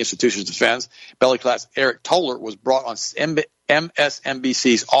rushing to the institution's defense. Bellycat's Eric Toller was brought on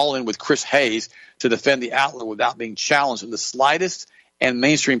MSNBC's All In with Chris Hayes to defend the outlet without being challenged in the slightest, and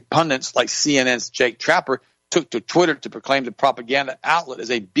mainstream pundits like CNN's Jake Tapper took to Twitter to proclaim the propaganda outlet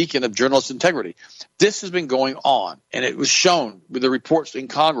as a beacon of journalist integrity. This has been going on, and it was shown with the reports in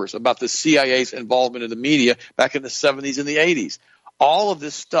Congress about the CIA's involvement in the media back in the 70s and the 80s. All of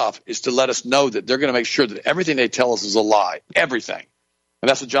this stuff is to let us know that they're going to make sure that everything they tell us is a lie. Everything. And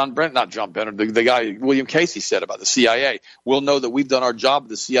that's what the guy William Casey said about the CIA. We'll know that we've done our job with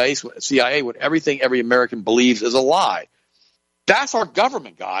the CIA when everything every American believes is a lie. That's our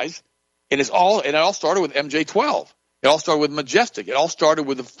government, guys. And it all started with MJ-12. It all started with Majestic. It all started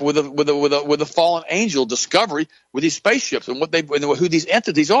with the fallen angel discovery with these spaceships and who these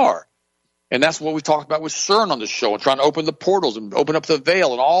entities are. And that's what we talked about with CERN on the show and trying to open the portals and open up the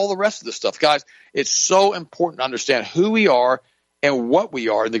veil and all the rest of this stuff. Guys, it's so important to understand who we are and what we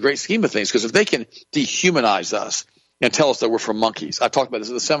are in the great scheme of things, because if they can dehumanize us and tell us that we're from monkeys, I talked about this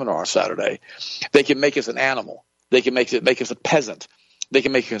at the seminar on Saturday, they can make us an animal. They can make us a peasant. They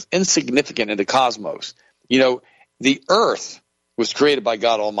can make us insignificant in the cosmos. The earth was created by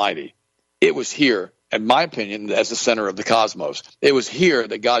God Almighty. It was here, in my opinion, as the center of the cosmos. It was here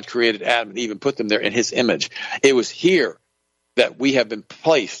that God created Adam and Eve and put them there in his image. It was here that we have been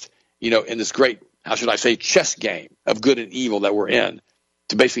placed, in this great, chess game of good and evil that we're in,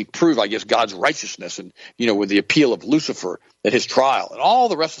 to basically prove, God's righteousness and, with the appeal of Lucifer at his trial and all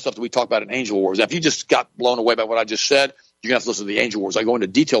the rest of the stuff that we talk about in Angel Wars. Now, if you just got blown away by what I just said, you're going to have to listen to the Angel Wars. I go into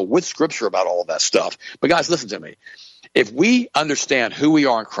detail with Scripture about all of that stuff. But guys, listen to me. If we understand who we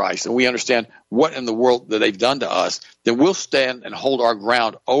are in Christ and we understand what in the world that they've done to us, then we'll stand and hold our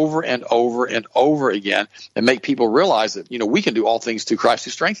ground over and over and over again and make people realize that, we can do all things through Christ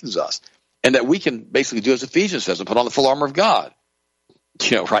who strengthens us, and that we can basically do as Ephesians says and put on the full armor of God.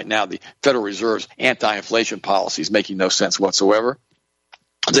 Right now the Federal Reserve's anti-inflation policy is making no sense whatsoever.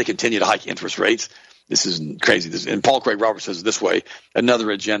 They continue to hike interest rates. This is crazy. And Paul Craig Roberts says it this way: another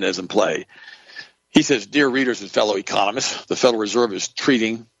agenda is in play. He says, dear readers and fellow economists, the Federal Reserve is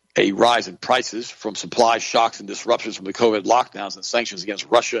treating a rise in prices from supply shocks and disruptions from the COVID lockdowns and sanctions against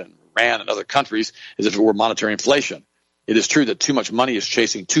Russia and Iran and other countries as if it were monetary inflation. It is true that too much money is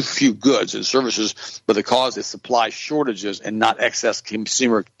chasing too few goods and services, but the cause is supply shortages and not excess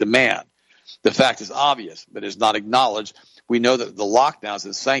consumer demand. The fact is obvious, but is not acknowledged. We know that the lockdowns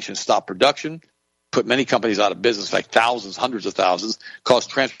and sanctions stop production, put many companies out of business, in fact, thousands, hundreds of thousands, caused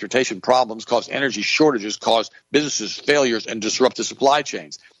transportation problems, caused energy shortages, caused businesses failures, and disrupted supply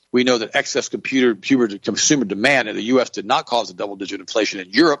chains. We know that excess consumer demand in the U.S. did not cause a double-digit inflation in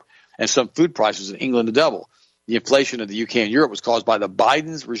Europe, and some food prices in England to double. The inflation in the UK and Europe was caused by the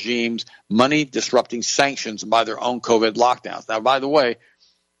Biden's regime's money-disrupting sanctions and by their own COVID lockdowns. Now, by the way,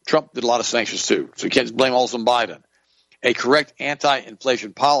 Trump did a lot of sanctions too, so you can't blame all of them on Biden. A correct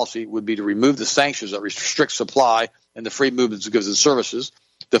anti-inflation policy would be to remove the sanctions that restrict supply and the free movement of goods and services.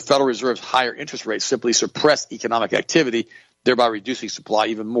 The Federal Reserve's higher interest rates simply suppress economic activity, thereby reducing supply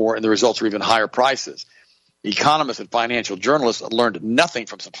even more, and the results are even higher prices. Economists and financial journalists learned nothing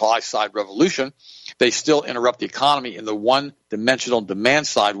from supply-side revolution. They still interrupt the economy in the one-dimensional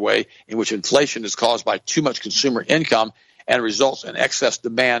demand-side way in which inflation is caused by too much consumer income and results in excess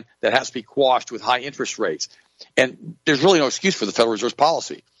demand that has to be quashed with high interest rates. And there's really no excuse for the Federal Reserve's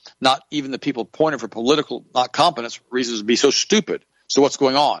policy. Not even the people pointed for political not competence reasons to be so stupid. So what's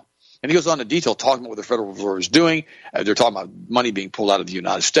going on? And he goes on to detail talking about what the Federal Reserve is doing. They're talking about money being pulled out of the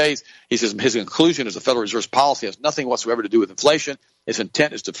United States. He says his conclusion is the Federal Reserve's policy has nothing whatsoever to do with inflation. Its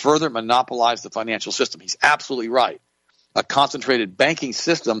intent is to further monopolize the financial system. He's absolutely right. A concentrated banking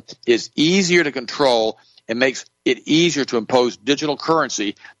system is easier to control and makes it easier to impose digital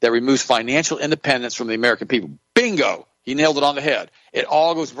currency that removes financial independence from the American people. Bingo! He nailed it on the head. It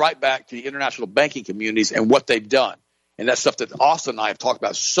all goes right back to the international banking communities and what they've done. And that's stuff that Austin and I have talked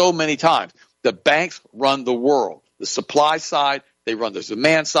about so many times. The banks run the world. The supply side, they run the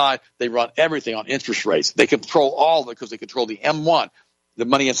demand side, they run everything on interest rates. They control all of it because they control the M1, the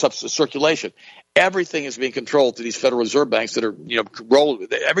money and substance circulation. Everything is being controlled through these Federal Reserve banks that are,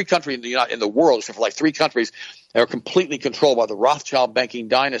 rolled. Every country in the world, except for like 3 countries, are completely controlled by the Rothschild banking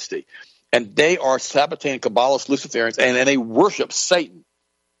dynasty. And they are Sabbatean Kabbalists, Luciferians, and they worship Satan.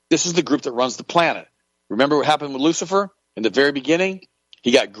 This is the group that runs the planet. Remember what happened with Lucifer in the very beginning?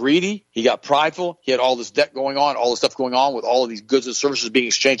 He got greedy. He got prideful. He had all this debt going on, all this stuff going on with all of these goods and services being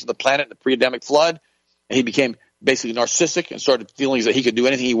exchanged on the planet in the pre-Adamic flood. And he became basically narcissistic and started feeling that he could do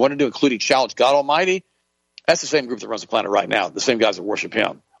anything he wanted to, including challenge God Almighty. That's the same group that runs the planet right now, the same guys that worship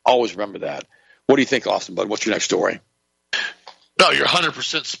him. Always remember that. What do you think, Austin, bud? What's your next story? No, you're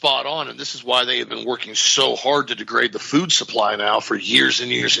 100% spot on, and this is why they have been working so hard to degrade the food supply now for years and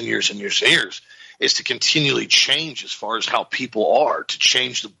years and years and years and years, is to continually change as far as how people are, to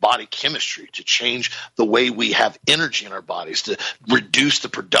change the body chemistry, to change the way we have energy in our bodies, to reduce the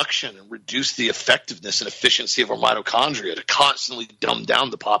production and reduce the effectiveness and efficiency of our mitochondria, to constantly dumb down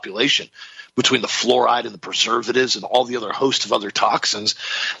the population between the fluoride and the preservatives and all the other host of other toxins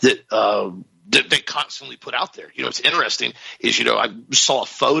that they constantly put out there. What's interesting is, I saw a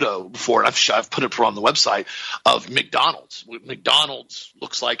photo before, and I've put it on the website, of McDonald's. What McDonald's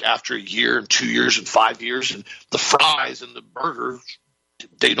looks like after a year and 2 years and 5 years, and the fries and the burger,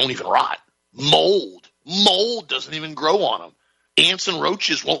 they don't even rot. Mold doesn't even grow on them. Ants and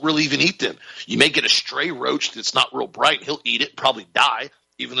roaches won't really even eat them. You may get a stray roach that's not real bright. He'll eat it, probably die,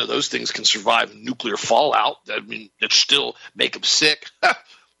 even though those things can survive nuclear fallout. I mean, it still make them sick.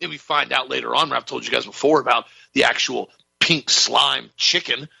 Then we find out later on, I've told you guys before about the actual pink slime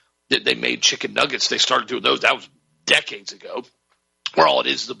chicken that they made chicken nuggets. They started doing those. That was decades ago, where all it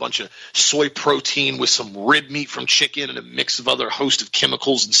is a bunch of soy protein with some rib meat from chicken and a mix of other host of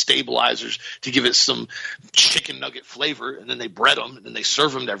chemicals and stabilizers to give it some chicken nugget flavor. And then they bread them and then they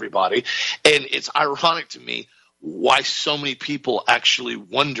serve them to everybody. And it's ironic to me why so many people actually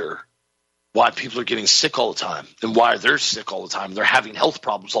wonder why people are getting sick all the time and why they're sick all the time. They're having health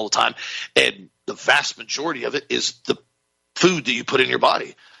problems all the time. And the vast majority of it is the food that you put in your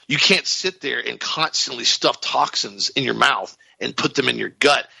body. You can't sit there and constantly stuff toxins in your mouth and put them in your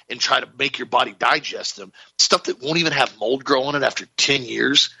gut and try to make your body digest them. Stuff that won't even have mold grow on it after 10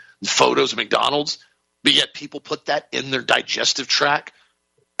 years, photos of McDonald's, but yet people put that in their digestive tract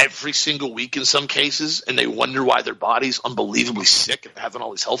every single week in some cases, and they wonder why their body's unbelievably sick and having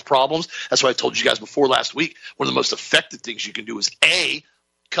all these health problems. That's why I told you guys before last week, one of the most effective things you can do is A,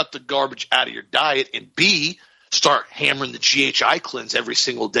 cut the garbage out of your diet, and B, start hammering the GHI cleanse every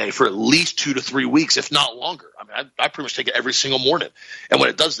single day for at least 2 to 3 weeks, if not longer. I mean, I pretty much take it every single morning. And what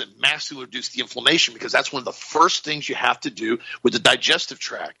it does is it massively reduces the inflammation, because that's one of the first things you have to do with the digestive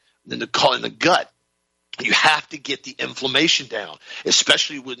tract and then in the gut. You have to get the inflammation down,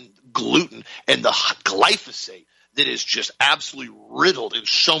 especially with gluten and the glyphosate that is just absolutely riddled in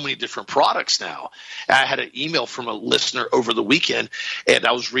so many different products now. I had an email from a listener over the weekend, and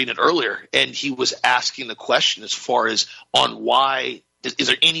I was reading it earlier, and he was asking the question as far as on why is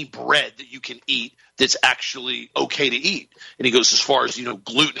there any bread that you can eat that's actually okay to eat. And he goes as far as,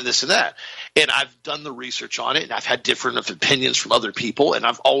 gluten and this and that. And I've done the research on it, and I've had different opinions from other people. And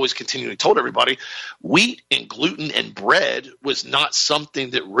I've always continually told everybody wheat and gluten and bread was not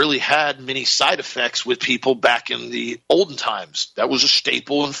something that really had many side effects with people back in the olden times. That was a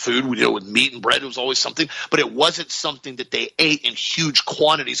staple in food. With meat and bread, it was always something, but it wasn't something that they ate in huge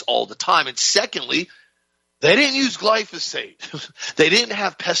quantities all the time. And secondly, they didn't use glyphosate. They didn't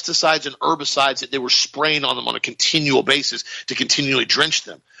have pesticides and herbicides that they were spraying on them on a continual basis to continually drench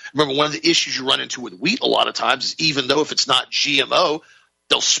them. Remember, one of the issues you run into with wheat a lot of times is even though if it's not GMO,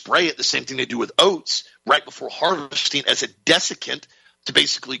 they'll spray it the same thing they do with oats right before harvesting as a desiccant to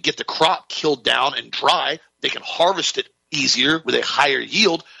basically get the crop killed down and dry. They can harvest it easier with a higher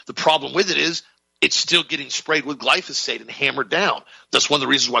yield. The problem with it is it's still getting sprayed with glyphosate and hammered down. That's one of the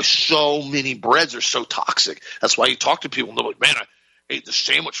reasons why so many breads are so toxic. That's why you talk to people and they're like, man, I ate the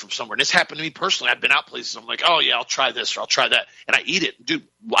sandwich from somewhere. And this happened to me personally. I've been out places. I'm like, oh, yeah, I'll try this or I'll try that. And I eat it. Dude,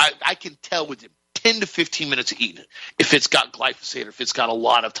 I can tell within 10 to 15 minutes of eating it if it's got glyphosate or if it's got a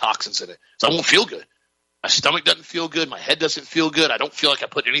lot of toxins in it. So I won't feel good. My stomach doesn't feel good. My head doesn't feel good. I don't feel like I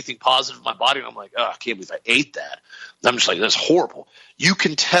put anything positive in my body. And I'm like, oh, I can't believe I ate that. And I'm just like, that's horrible. You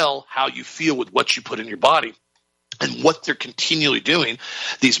can tell how you feel with what you put in your body and what they're continually doing.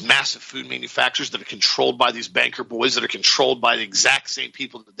 These massive food manufacturers that are controlled by these banker boys that are controlled by the exact same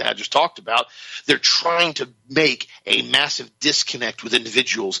people that Dad just talked about, they're trying to make a massive disconnect with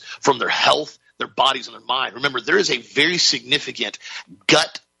individuals from their health, their bodies, and their mind. Remember, there is a very significant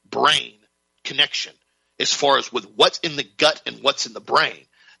gut-brain connection as far as with what's in the gut and what's in the brain.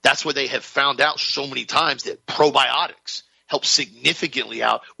 That's why they have found out so many times that probiotics help significantly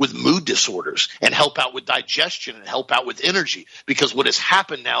out with mood disorders and help out with digestion and help out with energy. Because what has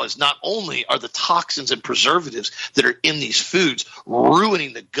happened now is not only are the toxins and preservatives that are in these foods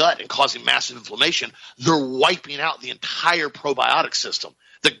ruining the gut and causing massive inflammation, they're wiping out the entire probiotic system.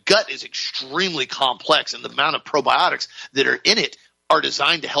 The gut is extremely complex, and the amount of probiotics that are in it are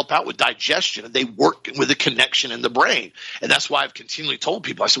designed to help out with digestion, and they work with a connection in the brain. And that's why I've continually told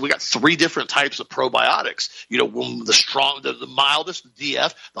people, I said, we got 3 different types of probiotics. The strong, the mildest, the DF,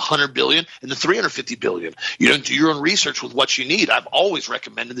 the 100 billion, and the 350 billion. Do your own research with what you need. I've always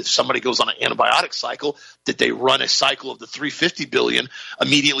recommended that if somebody goes on an antibiotic cycle, that they run a cycle of the 350 billion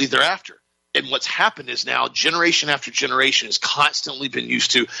immediately thereafter. And what's happened is now generation after generation has constantly been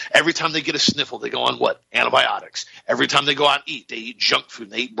used to every time they get a sniffle, they go on what? Antibiotics. Every time they go out and eat, they eat junk food,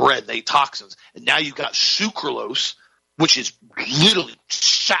 they eat bread, they eat toxins. And now you've got sucralose, which is literally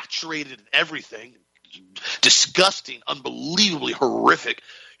saturated in everything, disgusting, unbelievably horrific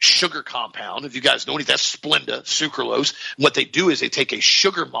sugar compound. If you guys know anything, that's Splenda, sucralose. And what they do is they take a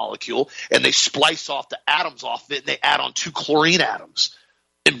sugar molecule and they splice off the atoms off it and they add on 2 chlorine atoms.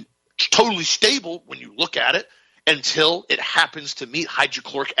 And totally stable when you look at it until it happens to meet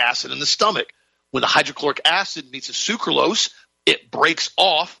hydrochloric acid in the stomach. When the hydrochloric acid meets the sucralose, it breaks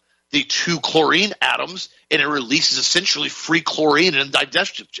off the 2 chlorine atoms and it releases essentially free chlorine in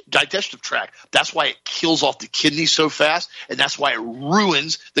the digestive tract. That's why it kills off the kidneys so fast, and that's why it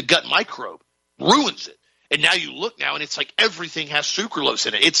ruins the gut microbe, ruins it. And now you look now and it's like everything has sucralose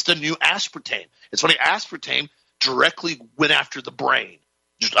in it. It's the new aspartame. It's funny, aspartame directly went after the brain.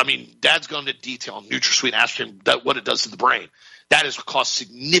 Dad's gone into detail on NutraSweet aspartame, what it does to the brain. That has caused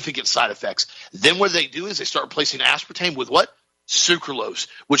significant side effects. Then what they do is they start replacing aspartame with what? Sucralose,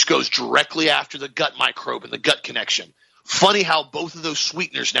 which goes directly after the gut microbe and the gut connection. Funny how both of those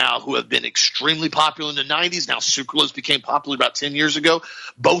sweeteners now, who have been extremely popular in the 90s, now sucralose became popular about 10 years ago,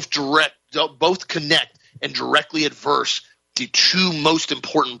 both connect and directly adverse the 2 most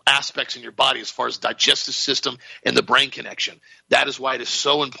important aspects in your body as far as digestive system and the brain connection. That is why it is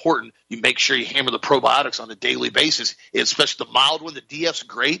so important you make sure you hammer the probiotics on a daily basis, especially the mild one. The DF's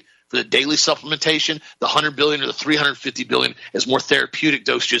great for the daily supplementation. The 100 billion or the 350 billion is more therapeutic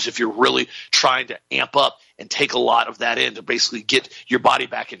dosages if you're really trying to amp up and take a lot of that in to basically get your body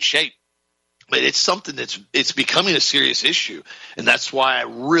back in shape. But it's something it's becoming a serious issue. And that's why I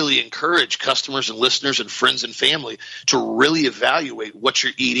really encourage customers and listeners and friends and family to really evaluate what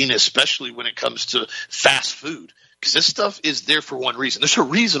you're eating, especially when it comes to fast food. Because this stuff is there for one reason. There's a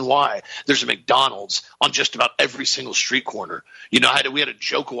reason why there's a McDonald's on just about every single street corner. We had a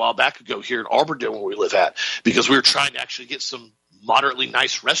joke a while back ago here in Auburndale where we live at, because we were trying to actually get some moderately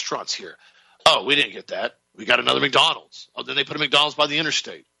nice restaurants here. Oh, we didn't get that. We got another McDonald's. Oh, then they put a McDonald's by the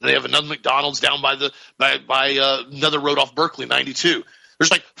interstate. Then they have another McDonald's down by another road off Berkeley, 92.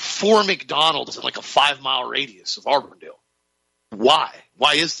 There's like 4 McDonald's in like a 5-mile radius of Auburndale. Why?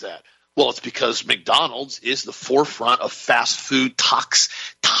 Why is that? Well, it's because McDonald's is the forefront of fast food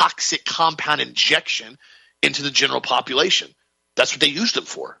toxic compound injection into the general population. That's what they use them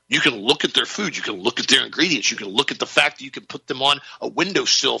for. You can look at their food. You can look at their ingredients. You can look at the fact that you can put them on a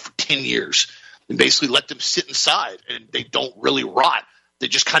windowsill for 10 years and basically let them sit inside, and they don't really rot. They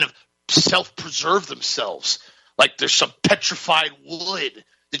just kind of self-preserve themselves. Like there's some petrified wood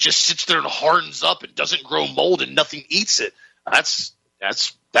that just sits there and hardens up and doesn't grow mold and nothing eats it. That's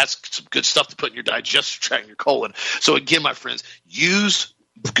some good stuff to put in your digestive tract and your colon. So again, my friends, use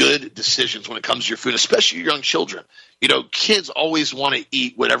good decisions when it comes to your food, especially your young children. You know, kids always want to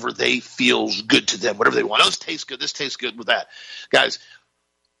eat whatever they feels good to them, whatever they want. Oh, this tastes good. This tastes good with that. Guys,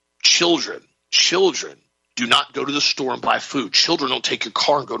 children do not go to the store and buy food. Children don't take your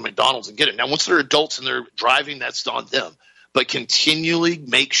car and go to McDonald's and get it. Now, once they're adults and they're driving, that's on them. But continually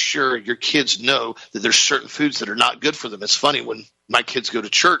make sure your kids know that there's certain foods that are not good for them. It's funny, when my kids go to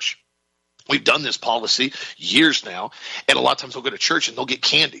church, we've done this policy years now, and a lot of times they'll go to church and they'll get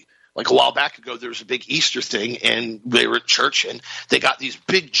candy. Like a while back ago, there was a big Easter thing, and they were at church, and they got these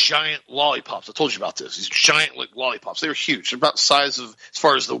big, giant lollipops. I told you about this. These giant lollipops. They were huge. They're about the size of, as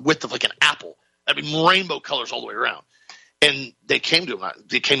far as the width of like an apple. I mean, rainbow colors all the way around. And they came to him.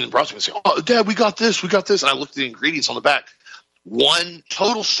 They came and brought to me and said, "Oh, Dad, we got this. We got this." And I looked at the ingredients on the back. One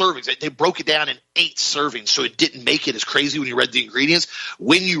total servings. They broke it down in 8 servings, so it didn't make it as crazy when you read the ingredients.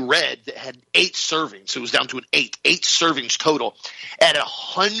 When you read, it had 8 servings, so it was down to an 8 servings total at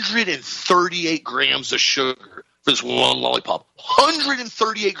 138 grams of sugar for this one lollipop.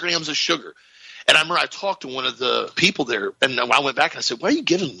 138 grams of sugar. And I remember I talked to one of the people there, and I went back and I said, "Why are you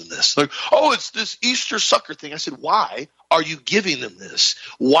giving them this?" Like, "Oh, it's this Easter sucker thing." I said, "Why are you giving them this?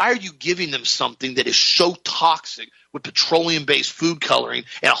 Why are you giving them something that is so toxic with petroleum-based food coloring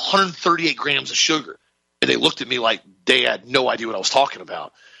and 138 grams of sugar?" And they looked at me like they had no idea what I was talking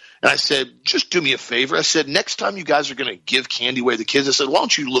about. And I said, "Just do me a favor." I said, "Next time you guys are going to give candy away to the kids," I said, "why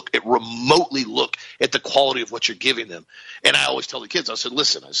don't you remotely look at the quality of what you're giving them?" And I always tell the kids, I said,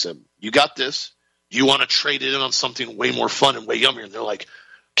 "Listen," I said, "you got this. You want to trade it in on something way more fun and way yummier?" And they're like,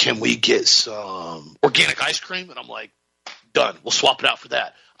 "Can we get some organic ice cream?" And I'm like, "Done. We'll swap it out for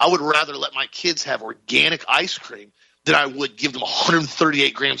that." I would rather let my kids have organic ice cream than I would give them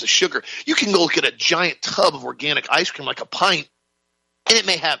 138 grams of sugar. You can go look at a giant tub of organic ice cream, like a pint, and it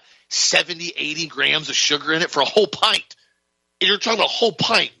may have 70, 80 grams of sugar in it for a whole pint. And you're talking about a whole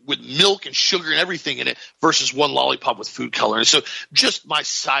pint with milk and sugar and everything in it versus one lollipop with food coloring. So just my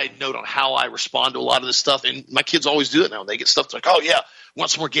side note on how I respond to a lot of this stuff. And my kids always do it now. They get stuff like, "Oh, yeah, we want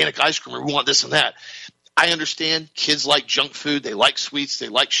some organic ice cream, or we want this and that." I understand kids like junk food. They like sweets. They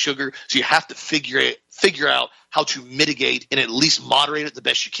like sugar. So you have to figure out how to mitigate and at least moderate it the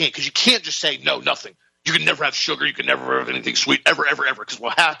best you can, because you can't just say, "No, nothing. You can never have sugar. You can never have anything sweet ever, ever, ever." Because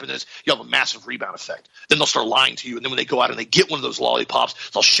what happens is you have a massive rebound effect. Then they'll start lying to you. And then when they go out and they get one of those lollipops,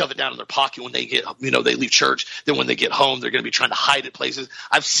 they'll shove it down in their pocket when they get, they leave church. Then when they get home, they're going to be trying to hide it places.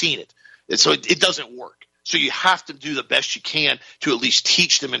 I've seen it. And so it doesn't work. So you have to do the best you can to at least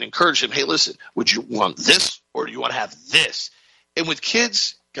teach them and encourage them. Hey, listen, would you want this, or do you want to have this? And with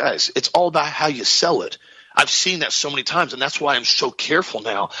kids, guys, it's all about how you sell it. I've seen that so many times, and that's why I'm so careful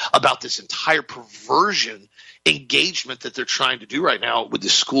now about this entire perversion engagement that they're trying to do right now with the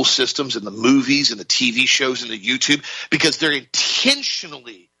school systems and the movies and the TV shows and the YouTube, because they're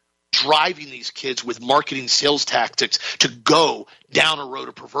intentionally driving these kids with marketing sales tactics to go down a road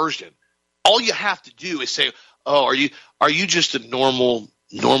of perversion. All you have to do is say, "Oh, are you just a normal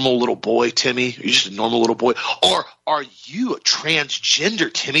little boy, Timmy? Are you just a normal little boy? Or are you a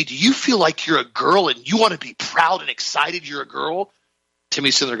transgender, Timmy? Do you feel like you're a girl and you want to be proud and excited you're a girl?"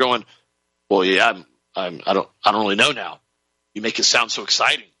 Timmy's sitting there going, "Well, yeah, I don't really know now. You make it sound so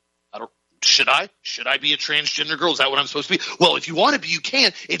exciting. Should I be a transgender girl? Is that what I'm supposed to be?" "Well, if you want to be, you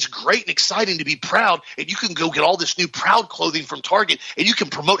can. It's great and exciting to be proud, and you can go get all this new proud clothing from Target, and you can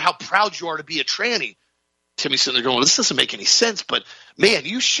promote how proud you are to be a tranny." Timmy's sitting there going, "This doesn't make any sense, but man,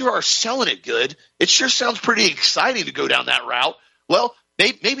 you sure are selling it good. It sure sounds pretty exciting to go down that route. Well,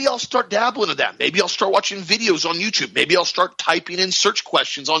 maybe I'll start dabbling in that. Maybe I'll start watching videos on YouTube. Maybe I'll start typing in search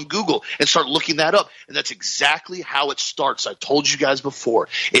questions on Google and start looking that up." And that's exactly how it starts. I've told you guys before.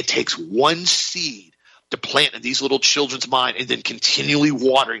 It takes one seed to plant in these little children's mind, and then continually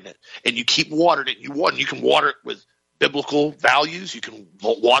watering it. And you keep watering it. You can water it with biblical values. You can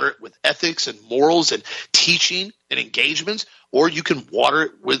water it with ethics and morals and teaching and engagements, or you can water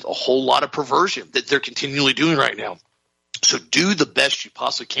it with a whole lot of perversion that they're continually doing right now. So do the best you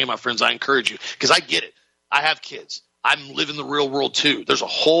possibly can, my friends. I encourage you, because I get it. I have kids. I'm living the real world too. There's a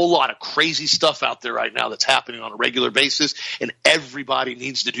whole lot of crazy stuff out there right now that's happening on a regular basis, and everybody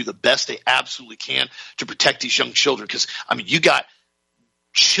needs to do the best they absolutely can to protect these young children. Because, I mean, you got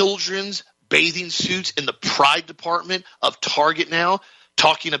children's bathing suits in the Pride department of Target now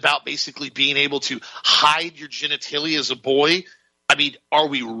talking about basically being able to hide your genitalia as a boy. I mean, are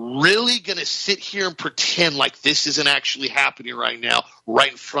we really going to sit here and pretend like this isn't actually happening right now,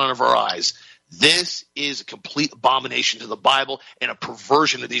 right in front of our eyes? This is a complete abomination to the Bible and a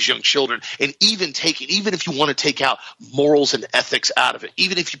perversion of these young children. And even if you want to take out morals and ethics out of it,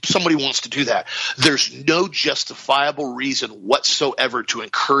 even if somebody wants to do that, there's no justifiable reason whatsoever to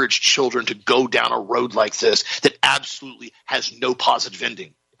encourage children to go down a road like this that absolutely has no positive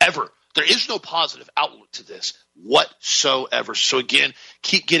ending, ever. There is no positive outlook to this whatsoever. So again,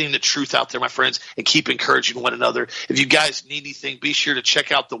 keep getting the truth out there, my friends, and keep encouraging one another. If you guys need anything, be sure to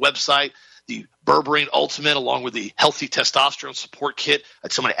check out the website, the Berberine Ultimate, along with the Healthy Testosterone Support Kit.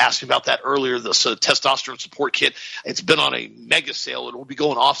 Somebody asked me about that earlier, the testosterone support kit. It's been on a mega sale. It will be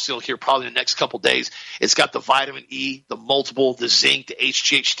going off sale here probably in the next couple days. It's got the vitamin E, the multiple, the zinc, the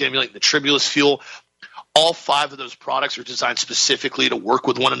HGH stimulant, the tribulus fuel. All 5 of those products are designed specifically to work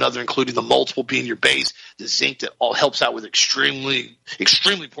with one another, including the multiple being your base, the zinc that all helps out with extremely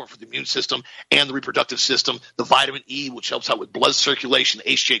important for the immune system and the reproductive system, the vitamin E, which helps out with blood circulation,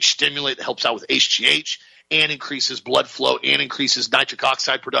 the HGH stimulant that helps out with HGH and increases blood flow and increases nitric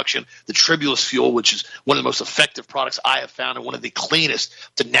oxide production, the tribulus fuel, which is one of the most effective products I have found and one of the cleanest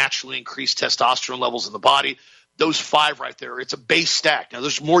to naturally increase testosterone levels in the body. Those 5 right there, it's a base stack. Now,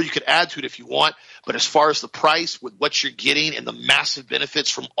 there's more you could add to it if you want, but as far as the price with what you're getting and the massive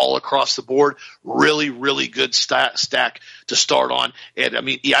benefits from all across the board, really, really good stack to start on. And, I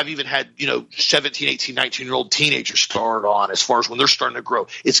mean, I've even had, 17, 18, 19-year-old teenagers start on as far as when they're starting to grow.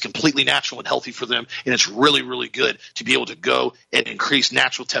 It's completely natural and healthy for them, and it's really, really good to be able to go and increase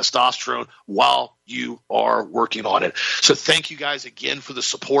natural testosterone while you are working on it. So thank you guys again for the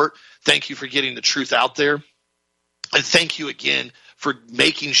support. Thank you for getting the truth out there. And thank you again for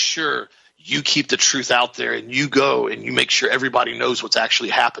making sure you keep the truth out there and you go and you make sure everybody knows what's actually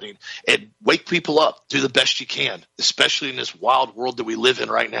happening and wake people up. Do the best you can, especially in this wild world that we live in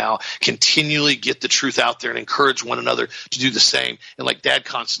right now. Continually get the truth out there and encourage one another to do the same. And like Dad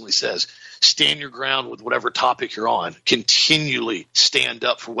constantly says, stand your ground with whatever topic you're on. Continually stand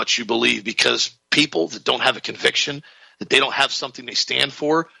up for what you believe, because people that don't have a conviction, that they don't have something they stand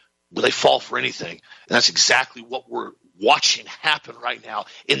for, well, they fall for anything. And that's exactly what we're watching happen right now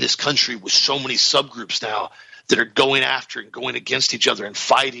in this country, with so many subgroups now that are going after and going against each other and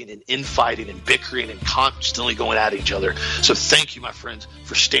fighting and infighting and bickering and constantly going at each other. So thank you, my friends,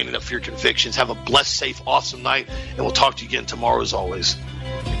 for standing up for your convictions. Have a blessed, safe, awesome night, and we'll talk to you again tomorrow as always.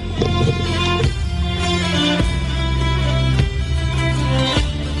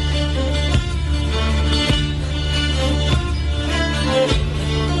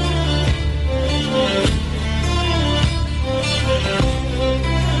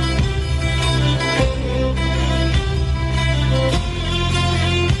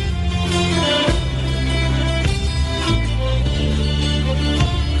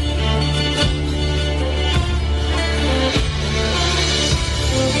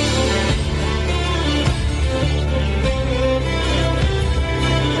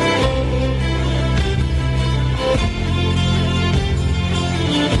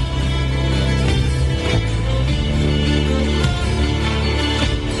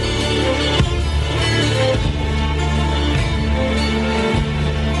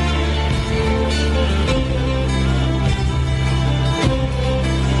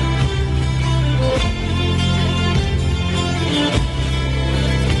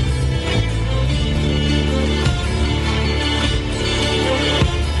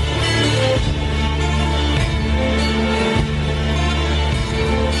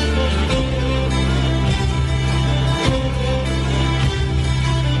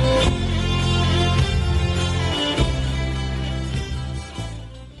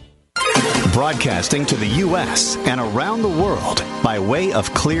 Broadcasting to the U.S. and around the world by way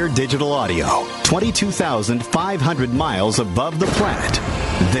of clear digital audio, 22,500 miles above the planet.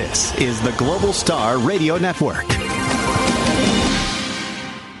 This is the Global Star Radio Network.